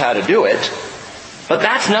tells us how to do it. But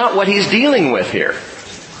that's not what he's dealing with here.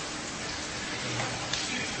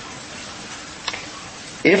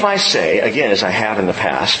 If I say, again, as I have in the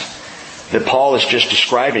past, that Paul is just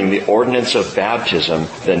describing the ordinance of baptism,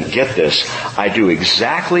 then get this, I do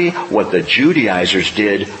exactly what the Judaizers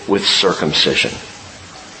did with circumcision.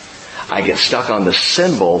 I get stuck on the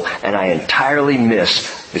symbol and I entirely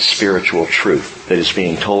miss the spiritual truth that is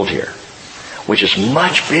being told here, which is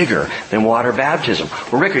much bigger than water baptism.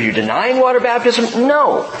 Well, Rick, are you denying water baptism?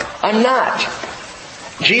 No, I'm not.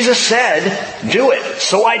 Jesus said, do it,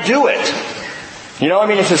 so I do it. You know, I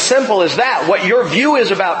mean, it's as simple as that. What your view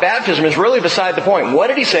is about baptism is really beside the point. What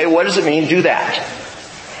did he say? What does it mean? Do that.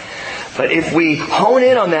 But if we hone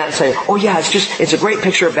in on that and say, oh yeah, it's a great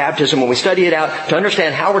picture of baptism, when we study it out to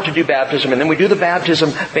understand how we're to do baptism, and then we do the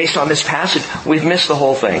baptism based on this passage, we've missed the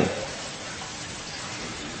whole thing.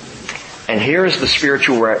 And here is the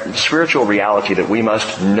spiritual reality that we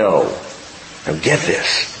must know. Now get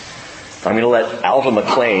this. I'm going to let Alva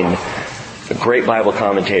McLean, the great Bible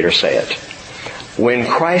commentator, say it. When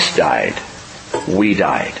Christ died, we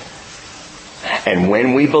died. And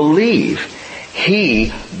when we believe,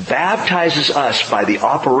 He baptizes us by the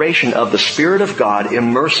operation of the Spirit of God,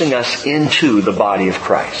 immersing us into the body of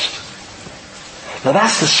Christ. Now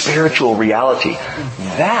that's the spiritual reality.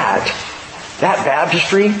 That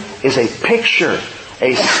baptistry is a picture,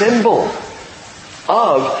 a symbol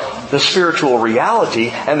of the spiritual reality,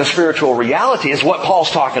 and the spiritual reality is what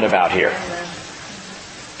Paul's talking about here.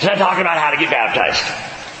 He's not talking about how to get baptized.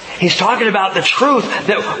 He's talking about the truth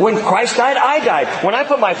that when Christ died, I died. When I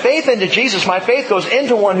put my faith into Jesus, my faith goes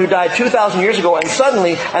into one who died 2,000 years ago, and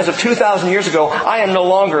suddenly, as of 2,000 years ago, I am no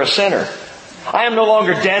longer a sinner. I am no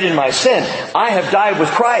longer dead in my sin. I have died with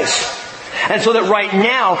Christ. And so that right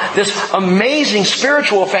now, this amazing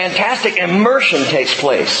spiritual, fantastic immersion takes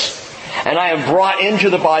place. And I am brought into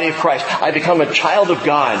the body of Christ. I become a child of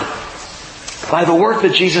God by the work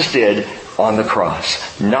that Jesus did on the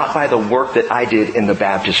cross, not by the work that I did in the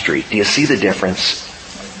baptistry. Do you see the difference?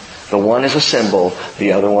 The one is a symbol,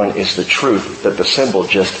 the other one is the truth that the symbol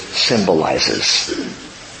just symbolizes.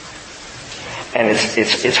 And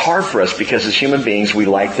it's hard for us because as human beings we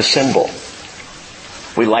like the symbol.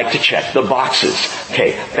 We like to check the boxes.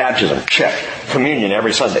 Okay, baptism, check. Communion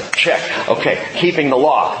every Sunday, check. Okay, keeping the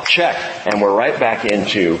law, check. And we're right back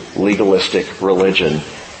into legalistic religion.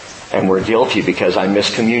 And we're guilty because I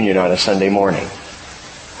miss communion on a Sunday morning.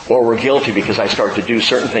 Or we're guilty because I start to do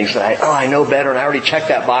certain things that I know better and I already checked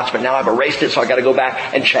that box, but now I've erased it, so I've got to go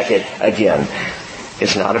back and check it again.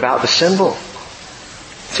 It's not about the symbol.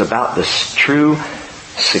 It's about this true,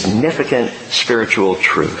 significant spiritual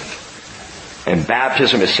truth. And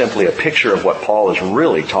baptism is simply a picture of what Paul is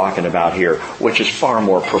really talking about here, which is far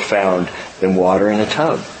more profound than water in a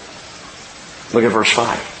tub. Look at verse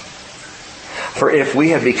 5. For if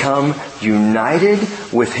we have become united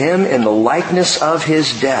with Him in the likeness of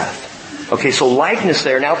His death. Okay, so likeness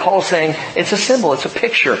there. Now Paul's saying it's a symbol, it's a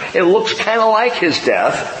picture. It looks kind of like His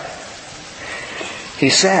death. He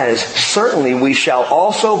says, certainly we shall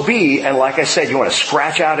also be, and like I said, you want to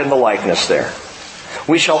scratch out in the likeness there.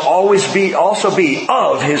 We shall always be, also be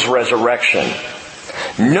of His resurrection.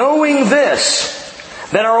 Knowing this,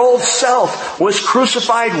 that our old self was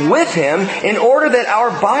crucified with Him in order that our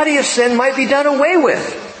body of sin might be done away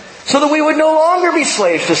with, so that we would no longer be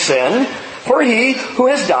slaves to sin, for He who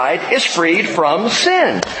has died is freed from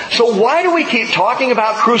sin. So why do we keep talking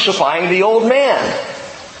about crucifying the old man?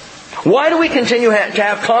 Why do we continue to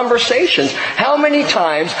have conversations? How many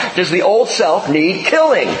times does the old self need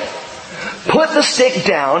killing? Put the stick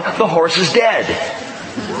down, the horse is dead.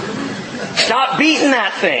 Stop beating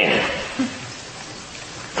that thing.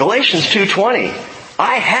 Galatians 2:20.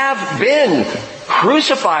 I have been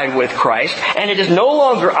crucified with Christ, and it is no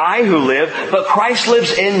longer I who live, but Christ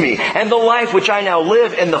lives in me. And the life which I now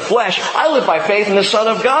live in the flesh, I live by faith in the Son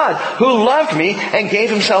of God, who loved me and gave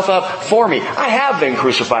Himself up for me. I have been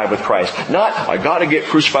crucified with Christ. Not, I gotta get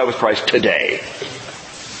crucified with Christ today.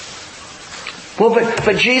 Well,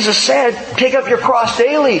 but Jesus said, take up your cross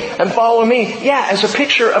daily and follow me. Yeah, as a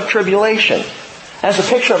picture of tribulation. As a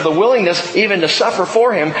picture of the willingness even to suffer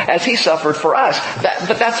for Him as He suffered for us.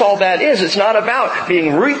 But that's all that is. It's not about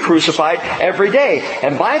being re-crucified every day.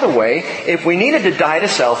 And by the way, if we needed to die to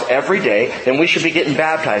self every day, then we should be getting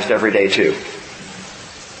baptized every day too.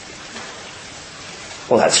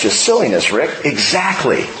 Well, that's just silliness, Rick.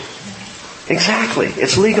 Exactly.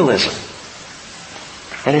 It's legalism.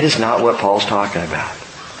 And it is not what Paul's talking about.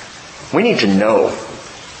 We need to know.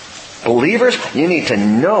 Believers, you need to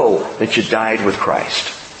know that you died with Christ.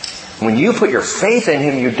 When you put your faith in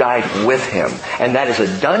Him, you died with Him. And that is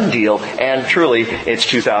a done deal, and truly, it's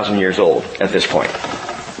 2,000 years old at this point.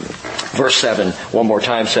 Verse 7, one more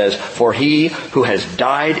time says, for he who has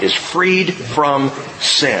died is freed from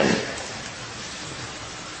sin.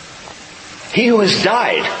 He who has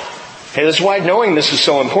died. Okay, that's why knowing this is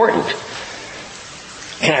so important.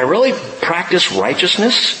 Can I really practice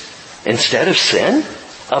righteousness instead of sin?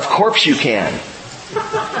 Of course you can.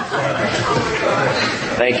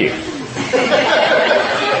 Thank you.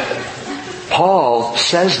 Paul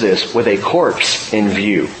says this with a corpse in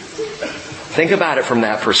view. Think about it from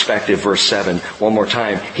that perspective, verse 7, one more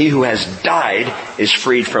time. He who has died is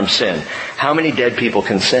freed from sin. How many dead people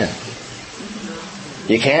can sin?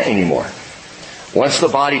 You can't anymore. Once the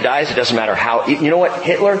body dies, it doesn't matter how... You know what?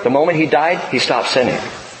 Hitler, the moment he died, he stopped sinning.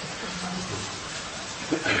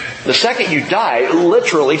 The second you die,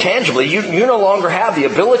 literally, tangibly, you no longer have the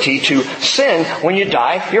ability to sin. When you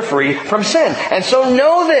die, you're free from sin. And so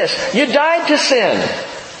know this. You died to sin.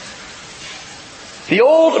 The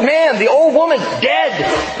old man, the old woman,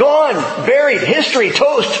 dead, gone, buried, history,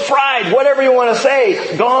 toast, fried, whatever you want to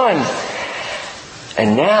say, gone.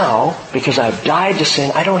 And now, because I've died to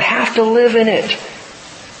sin, I don't have to live in it.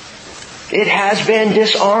 It has been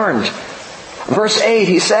disarmed. Verse 8,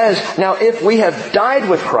 he says, now if we have died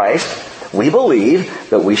with Christ, we believe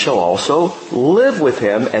that we shall also live with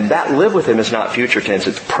Him. And that live with Him is not future tense,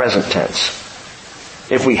 it's present tense.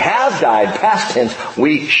 If we have died, past tense,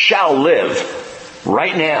 we shall live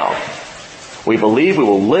right now. We believe we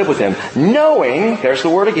will live with Him, knowing, there's the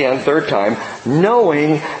word again, third time,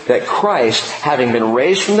 knowing that Christ, having been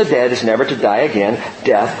raised from the dead, is never to die again.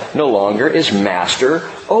 Death no longer is master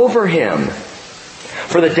over Him.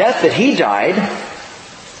 For the death that He died,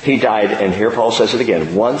 and here Paul says it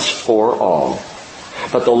again, once for all.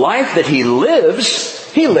 But the life that He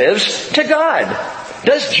lives to God.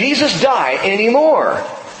 Does Jesus die anymore?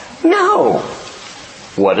 No.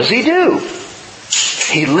 What does He do?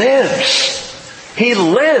 He lives. He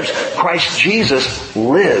lives. Christ Jesus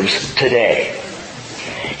lives today.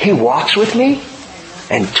 He walks with me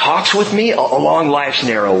and talks with me along life's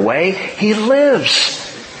narrow way. He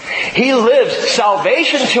lives. He lives.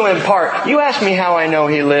 Salvation to impart. You ask me how I know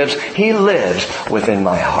He lives. He lives within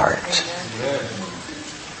my heart.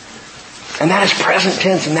 And that is present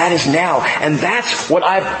tense, and that is now. And that's what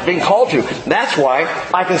I've been called to. That's why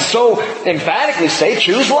I can so emphatically say,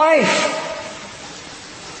 choose life.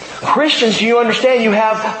 Christians, do you understand? You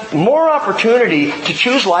have more opportunity to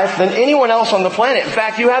choose life than anyone else on the planet. In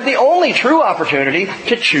fact, you have the only true opportunity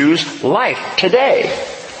to choose life today.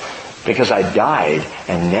 Because I died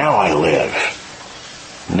and now I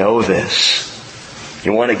live. Know this.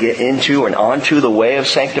 You want to get into and onto the way of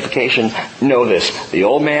sanctification? Know this. The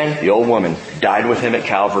old man, the old woman died with Him at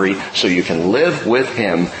Calvary so you can live with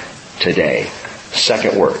Him today.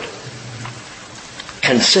 Second word.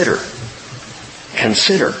 Consider.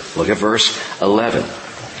 Consider. Look at verse 11.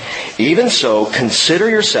 Even so, consider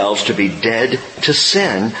yourselves to be dead to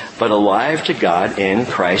sin, but alive to God in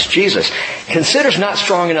Christ Jesus. Consider is not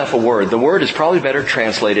strong enough a word. The word is probably better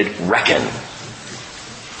translated reckon.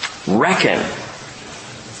 Reckon.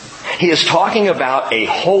 He is talking about a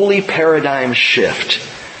holy paradigm shift.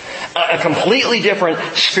 A completely different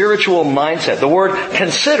spiritual mindset. The word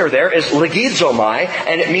consider there is legizomai,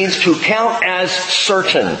 and it means to count as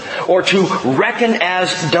certain, or to reckon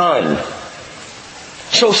as done.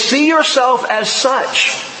 So see yourself as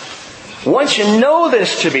such. Once you know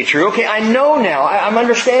this to be true, okay, I know now, I'm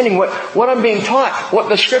understanding what I'm being taught. What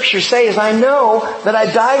the Scriptures say is I know that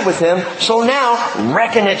I died with Him, so now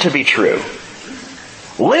reckon it to be true.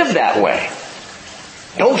 Live that way.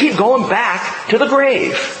 Don't keep going back to the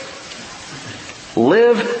grave.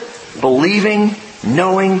 Live believing,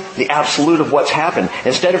 knowing the absolute of what's happened.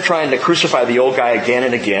 Instead of trying to crucify the old guy again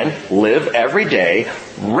and again, live every day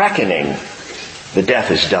reckoning the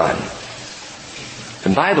death is done.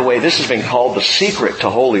 And by the way, this has been called the secret to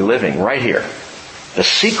holy living right here. The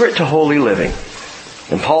secret to holy living.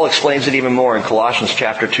 And Paul explains it even more in Colossians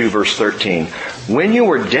chapter 2 verse 13. When you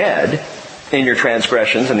were dead in your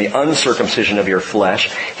transgressions and the uncircumcision of your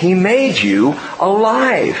flesh, He made you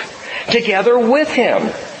alive together with Him,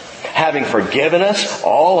 having forgiven us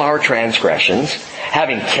all our transgressions,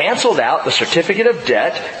 having canceled out the certificate of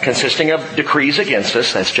debt consisting of decrees against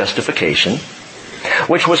us, that's justification,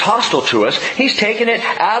 which was hostile to us. He's taken it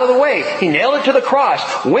out of the way. He nailed it to the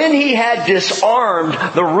cross. When He had disarmed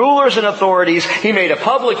the rulers and authorities, He made a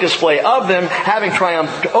public display of them, having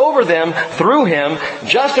triumphed over them through Him.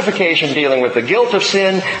 Justification dealing with the guilt of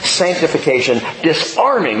sin, sanctification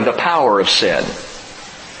disarming the power of sin.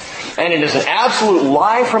 And it is an absolute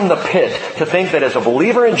lie from the pit to think that as a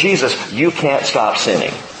believer in Jesus, you can't stop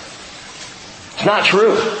sinning. It's not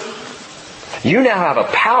true. You now have a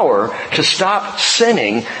power to stop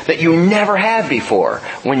sinning that you never had before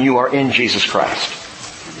when you are in Jesus Christ.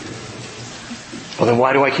 Well, then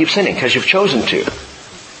why do I keep sinning? Because you've chosen to.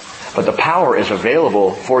 But the power is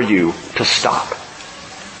available for you to stop.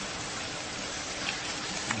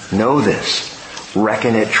 Know this.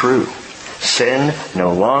 Reckon it true. Sin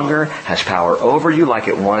no longer has power over you like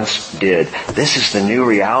it once did. This is the new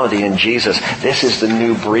reality in Jesus. This is the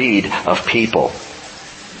new breed of people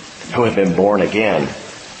who have been born again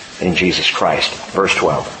in Jesus Christ. Verse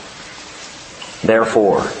 12.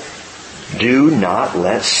 Therefore, do not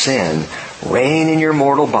let sin reign in your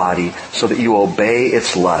mortal body so that you obey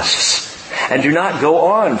its lusts. And do not go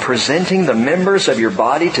on presenting the members of your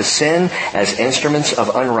body to sin as instruments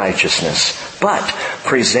of unrighteousness. But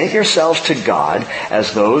present yourselves to God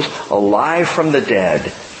as those alive from the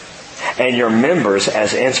dead, and your members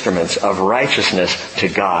as instruments of righteousness to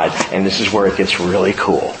God. And this is where it gets really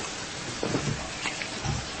cool.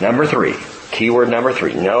 Number 3. Keyword number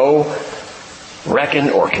 3. Know, reckon,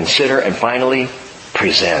 or consider. And finally,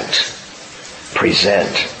 present.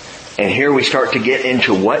 Present. And here we start to get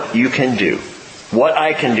into what you can do. What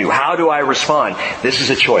I can do. How do I respond? This is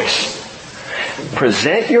a choice.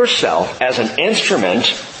 Present yourself as an instrument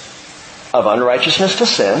of unrighteousness to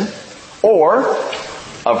sin or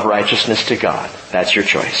of righteousness to God. That's your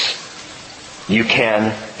choice. You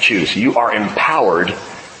can choose. You are empowered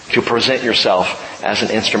to present yourself as an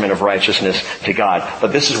instrument of righteousness to God.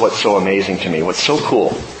 But this is what's so amazing to me. What's so cool.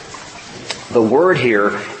 The word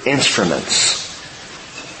here, instruments,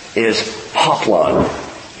 is hoplon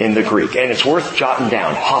in the Greek. And it's worth jotting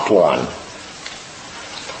down. Hoplon.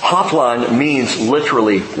 Hoplon means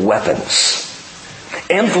literally weapons.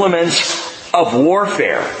 Implements of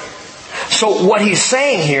warfare. So what he's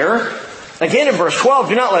saying here, again in verse 12,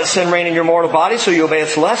 do not let sin reign in your mortal body so you obey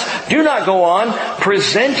its lusts. Do not go on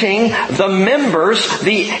presenting the members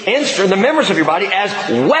of your body as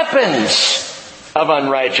weapons of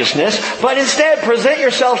unrighteousness, but instead present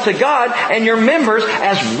yourselves to God and your members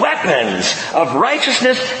as weapons of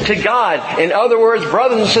righteousness to God. In other words,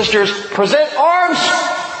 brothers and sisters, present arms.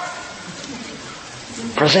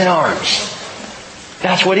 Present arms.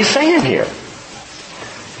 That's what he's saying here.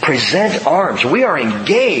 Present arms. We are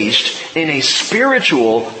engaged in a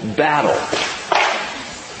spiritual battle.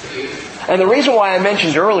 And the reason why I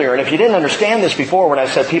mentioned earlier, and if you didn't understand this before when I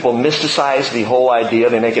said people mysticize the whole idea,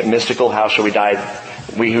 they make it mystical, how shall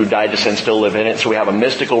we who died to sin still live in it? So we have a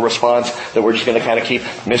mystical response that we're just going to kind of keep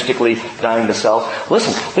mystically dying to self.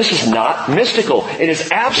 Listen, this is not mystical. It is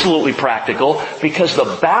absolutely practical because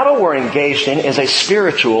the battle we're engaged in is a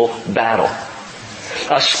spiritual battle.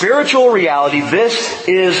 A spiritual reality. This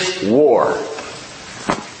is war.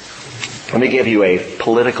 Let me give you a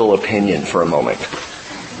political opinion for a moment.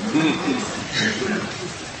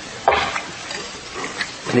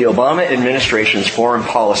 The Obama administration's foreign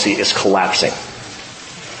policy is collapsing.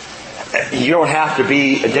 You don't have to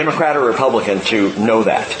be a Democrat or Republican to know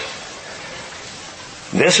that.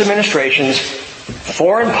 This administration's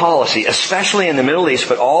foreign policy, especially in the Middle East,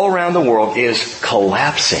 but all around the world, is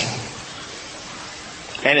collapsing.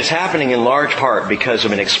 And it's happening in large part because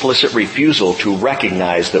of an explicit refusal to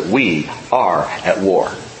recognize that we are at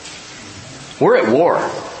war. We're at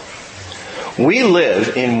war. We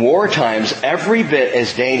live in war times every bit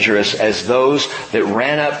as dangerous as those that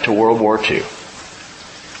ran up to World War II.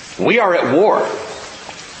 We are at war.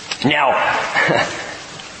 Now,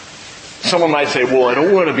 someone might say, well, I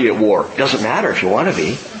don't want to be at war. Doesn't matter if you want to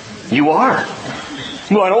be. You are.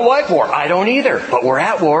 No, I don't like war. I don't either. But we're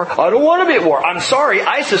at war. I don't want to be at war. I'm sorry,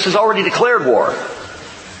 ISIS has already declared war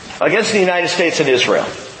against the United States and Israel.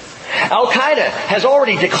 Al-Qaeda has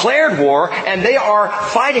already declared war, and they are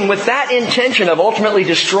fighting with that intention of ultimately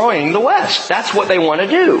destroying the West. That's what they want to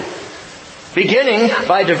do. Beginning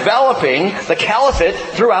by developing the caliphate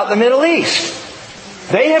throughout the Middle East.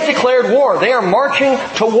 They have declared war. They are marching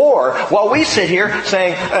to war while we sit here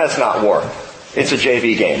saying, that's not war. It's a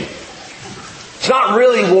JV game. It's not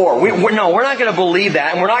really war. We're not going to believe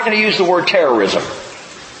that, and we're not going to use the word terrorism.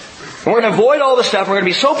 And we're going to avoid all this stuff. We're going to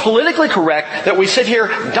be so politically correct that we sit here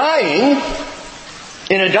dying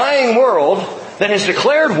in a dying world that has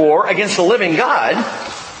declared war against the living God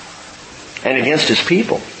and against His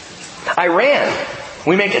people. Iran.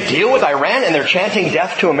 We make a deal with Iran and they're chanting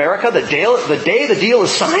death to America the day the deal is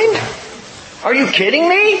signed? Are you kidding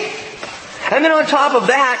me? And then on top of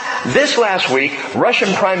that, this last week,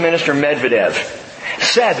 Russian Prime Minister Medvedev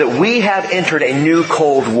said that we have entered a new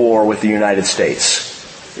Cold War with the United States.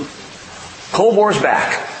 Cold War's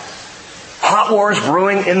back. Hot war's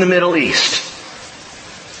brewing in the Middle East.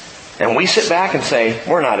 And we sit back and say,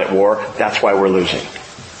 we're not at war. That's why we're losing.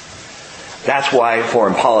 That's why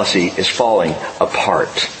foreign policy is falling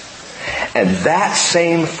apart. And that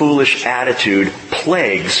same foolish attitude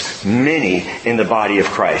plagues many in the body of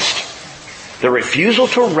Christ. The refusal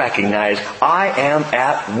to recognize I am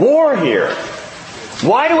at war here.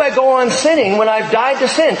 Why do I go on sinning when I've died to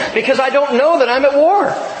sin? Because I don't know that I'm at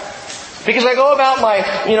war. Because I go about my,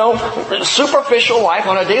 superficial life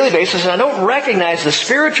on a daily basis and I don't recognize the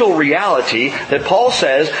spiritual reality that Paul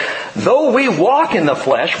says, though we walk in the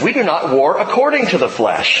flesh, we do not war according to the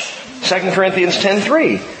flesh. 2 Corinthians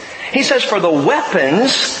 10:3. He says, for the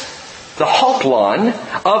weapons, the hoplon,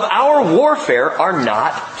 of our warfare are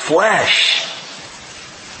not flesh.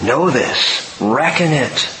 Know this. Reckon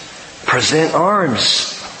it. Present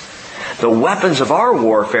arms. The weapons of our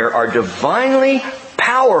warfare are divinely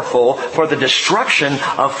powerful for the destruction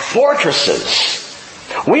of fortresses.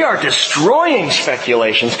 We are destroying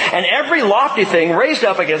speculations and every lofty thing raised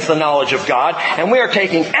up against the knowledge of God, and we are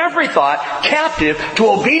taking every thought captive to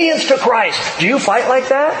obedience to Christ. Do you fight like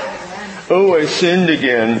that? Oh, I sinned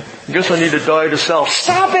again. Guess I need to die to self.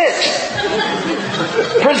 Stop it!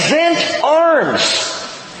 Present arms.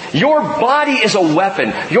 Your body is a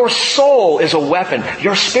weapon. Your soul is a weapon.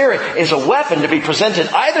 Your spirit is a weapon to be presented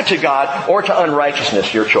either to God or to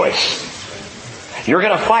unrighteousness, your choice. You're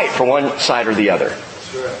going to fight for one side or the other.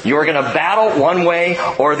 You are going to battle one way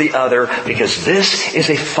or the other because this is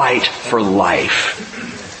a fight for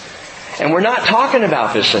life. And we're not talking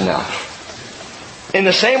about this enough. In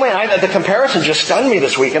the same way, the comparison just stunned me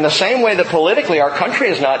this week, in the same way that politically our country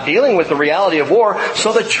is not dealing with the reality of war,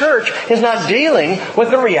 so the church is not dealing with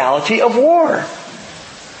the reality of war.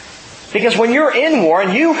 Because when you're in war,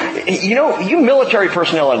 and you military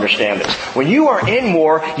personnel understand this. When you are in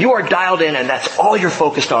war, you are dialed in and that's all you're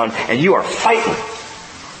focused on, and you are fighting.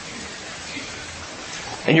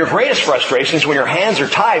 And your greatest frustration is when your hands are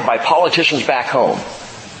tied by politicians back home.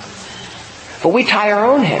 But we tie our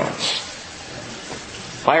own hands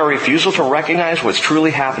by our refusal to recognize what's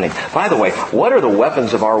truly happening. By the way, what are the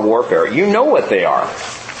weapons of our warfare? You know what they are.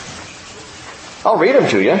 I'll read them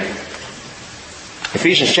to you.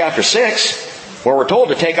 Ephesians chapter 6, where we're told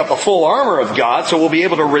to take up the full armor of God so we'll be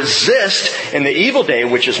able to resist in the evil day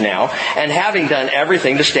which is now, and having done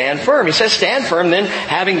everything to stand firm. He says stand firm, then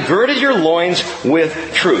having girded your loins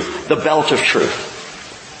with truth, the belt of truth.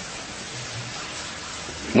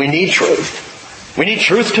 We need truth. We need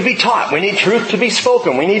truth to be taught. We need truth to be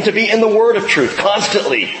spoken. We need to be in the word of truth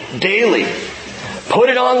constantly, daily. Put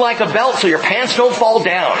it on like a belt so your pants don't fall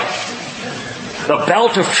down. The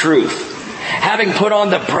belt of truth. Having put on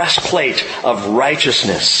the breastplate of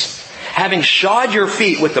righteousness. Having shod your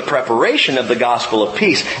feet with the preparation of the gospel of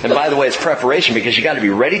peace. And by the way, it's preparation because you got to be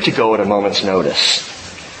ready to go at a moment's notice.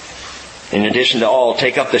 In addition to all,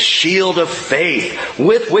 take up the shield of faith,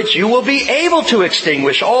 with which you will be able to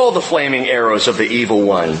extinguish all the flaming arrows of the evil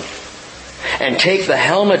one. And take the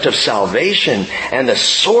helmet of salvation and the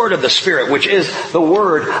sword of the Spirit, which is the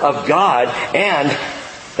Word of God. And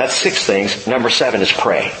that's 6 things. Number 7 is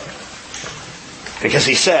pray. Because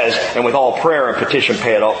he says, and with all prayer and petition,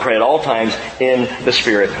 pray at all times in the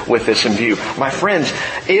Spirit with this in view. My friends,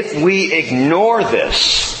 if we ignore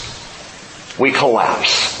this, we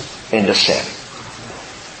collapse into sin.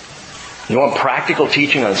 You want practical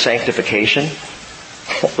teaching on sanctification?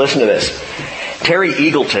 Listen to this. Terry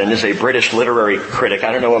Eagleton is a British literary critic.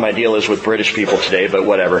 I don't know what my deal is with British people today, but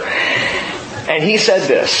whatever. And he said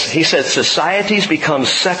this. He said, societies become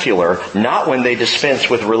secular not when they dispense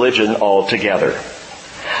with religion altogether,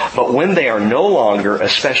 but when they are no longer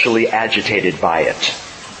especially agitated by it.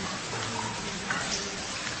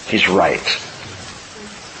 He's right.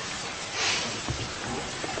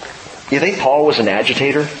 You think Paul was an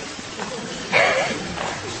agitator?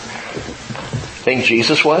 Think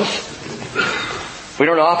Jesus was? We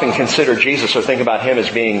don't often consider Jesus or think about him as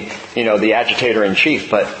being, the agitator in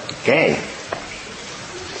chief, but gang,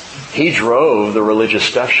 he drove the religious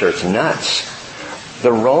stuff shirts nuts.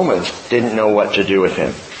 The Romans didn't know what to do with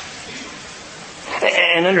him.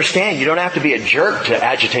 And understand, you don't have to be a jerk to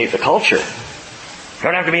agitate the culture. You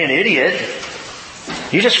don't have to be an idiot.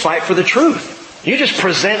 You just fight for the truth. You just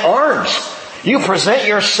present arms. You present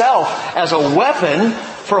yourself as a weapon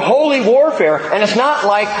for holy warfare. And it's not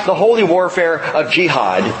like the holy warfare of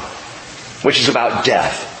jihad, which is about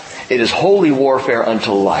death. It is holy warfare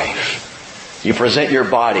unto life. You present your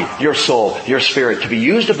body, your soul, your spirit to be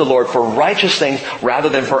used of the Lord for righteous things rather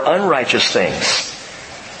than for unrighteous things.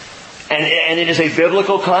 And it is a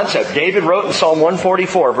biblical concept. David wrote in Psalm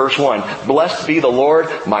 144, verse 1, blessed be the Lord,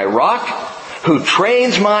 my rock, who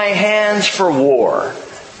trains my hands for war,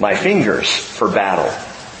 my fingers for battle.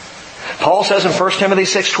 Paul says in 1 Timothy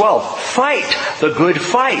 6:12, fight the good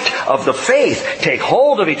fight of the faith. Take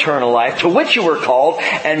hold of eternal life to which you were called,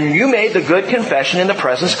 and you made the good confession in the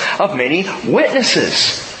presence of many witnesses.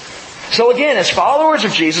 So again, as followers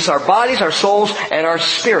of Jesus, our bodies, our souls, and our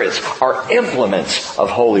spirits are implements of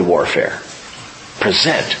holy warfare.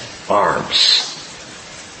 Present arms.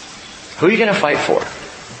 Who are you going to fight for?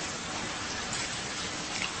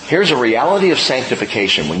 Here's a reality of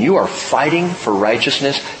sanctification. When you are fighting for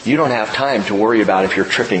righteousness, you don't have time to worry about if you're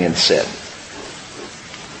tripping in sin.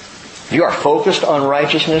 You are focused on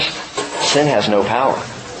righteousness, sin has no power.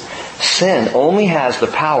 Sin only has the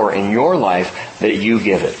power in your life that you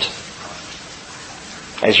give it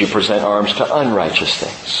as you present arms to unrighteous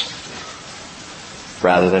things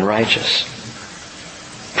rather than righteous.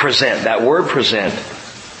 Present. That word present,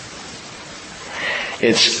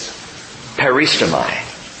 it's peristomai.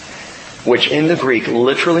 which in the Greek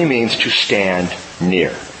literally means to stand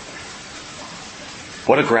near.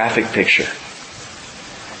 What a graphic picture.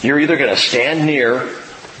 You're either going to stand near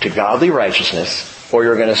to godly righteousness, or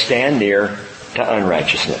you're going to stand near to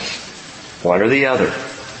unrighteousness. One or the other.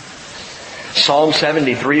 Psalm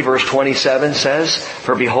 73 verse 27 says,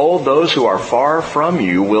 "For behold, those who are far from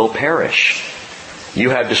you will perish. You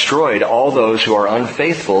have destroyed all those who are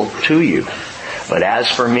unfaithful to you. But as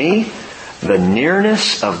for me, the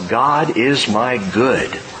nearness of God is my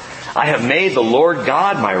good. I have made the Lord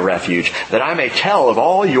God my refuge, that I may tell of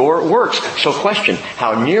all your works." So question,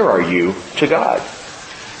 how near are you to God?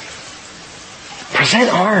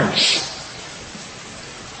 Present arms.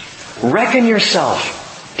 Reckon yourself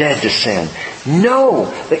dead to sin.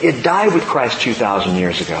 Know that you died with Christ 2,000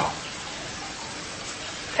 years ago.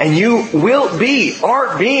 And you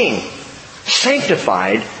are being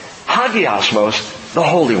sanctified, hagiosmos, the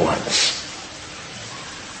holy ones.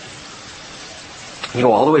 You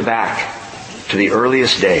go all the way back to the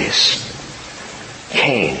earliest days.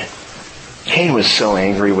 Cain was so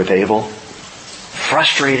angry with Abel,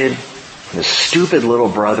 frustrated with his stupid little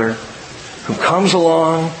brother, who comes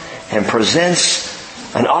along and presents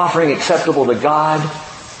an offering acceptable to God.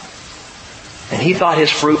 And he thought his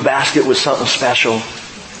fruit basket was something special.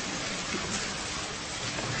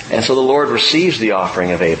 And so the Lord receives the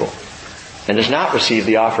offering of Abel and does not receive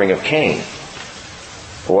the offering of Cain.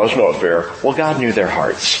 Well, that's not fair. Well, God knew their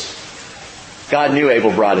hearts. God knew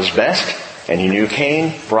Abel brought his best, and He knew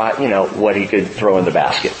Cain brought, what he could throw in the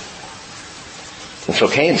basket. And so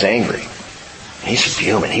Cain's angry. He's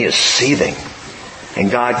fuming. He is seething.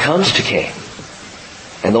 And God comes to Cain.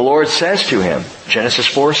 And the Lord says to him, Genesis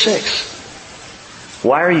 4:6,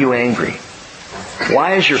 "Why are you angry?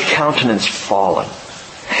 Why is your countenance fallen?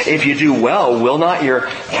 If you do well, will not your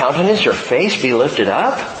countenance, your face be lifted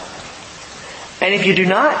up? And if you do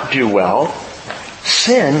not do well,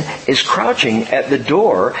 sin is crouching at the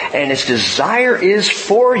door, and its desire is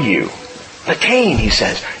for you. But Cain," he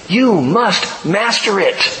says, "you must master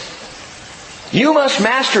it. You must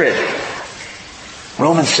master it."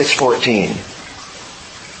 Romans 6:14.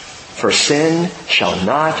 "For sin shall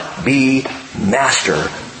not be master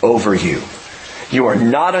over you." You are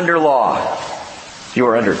not under law. You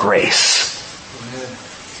are under grace.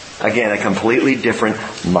 Again, a completely different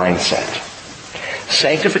mindset.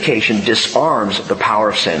 Sanctification disarms the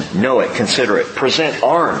power of sin. Know it, consider it, present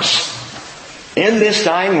arms. In this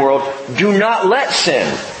dying world, do not let sin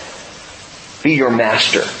be your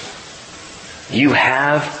master. You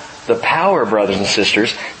have the power, brothers and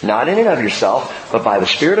sisters, not in and of yourself, but by the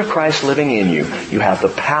Spirit of Christ living in you. You have the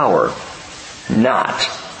power not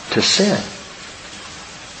to sin.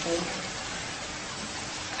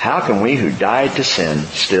 How can we who died to sin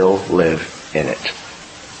still live in it?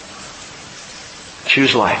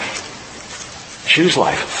 Choose life. Choose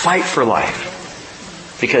life. Fight for life.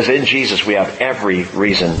 Because in Jesus we have every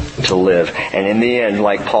reason to live. And in the end,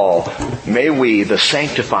 like Paul, may we, the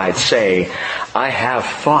sanctified, say, "I have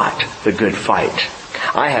fought the good fight.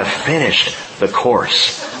 I have finished the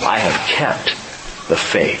course. I have kept the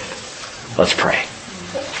faith." Let's pray.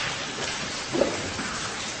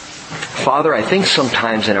 Father, I think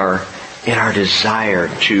sometimes in our desire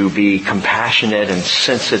to be compassionate and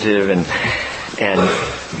sensitive and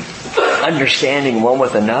understanding one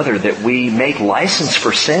with another, that we make license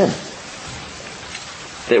for sin.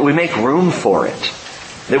 That we make room for it.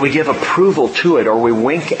 That we give approval to it, or we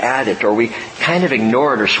wink at it, or we kind of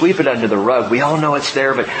ignore it or sweep it under the rug. We all know it's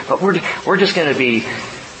there, but we're just going to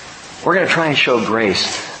we're going to try and show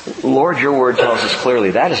grace. Lord, your word tells us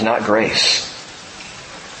clearly that is not grace.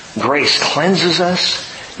 Grace cleanses us.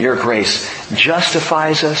 Your grace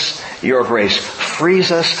justifies us. Your grace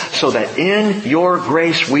frees us so that in your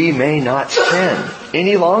grace we may not sin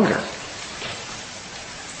any longer.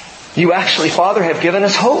 You actually, Father, have given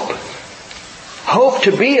us hope. Hope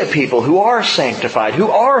to be a people who are sanctified, who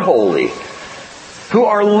are holy, who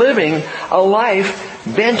are living a life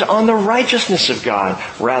bent on the righteousness of God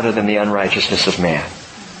rather than the unrighteousness of man.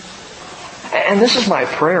 And this is my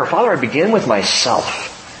prayer. Father, I begin with myself,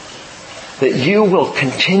 that you will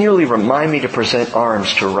continually remind me to present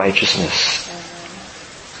arms to righteousness.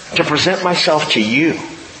 To present myself to you.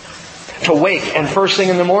 To wake and first thing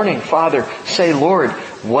in the morning, Father, say, "Lord,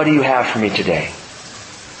 what do you have for me today?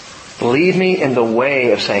 Lead me in the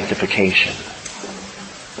way of sanctification."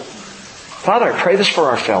 Father, I pray this for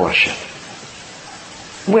our fellowship.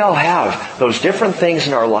 We all have those different things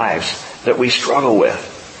in our lives that we struggle with.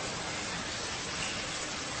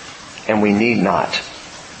 And we need not.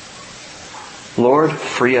 Lord,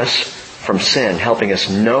 free us from sin, helping us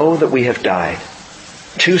know that we have died.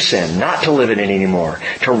 to sin, not to live in it anymore,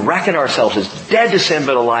 to reckon ourselves as dead to sin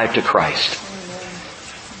but alive to Christ.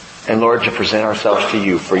 And Lord, to present ourselves to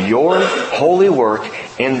you for your holy work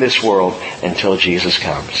in this world until Jesus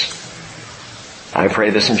comes. I pray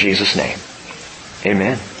this in Jesus' name.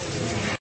 Amen.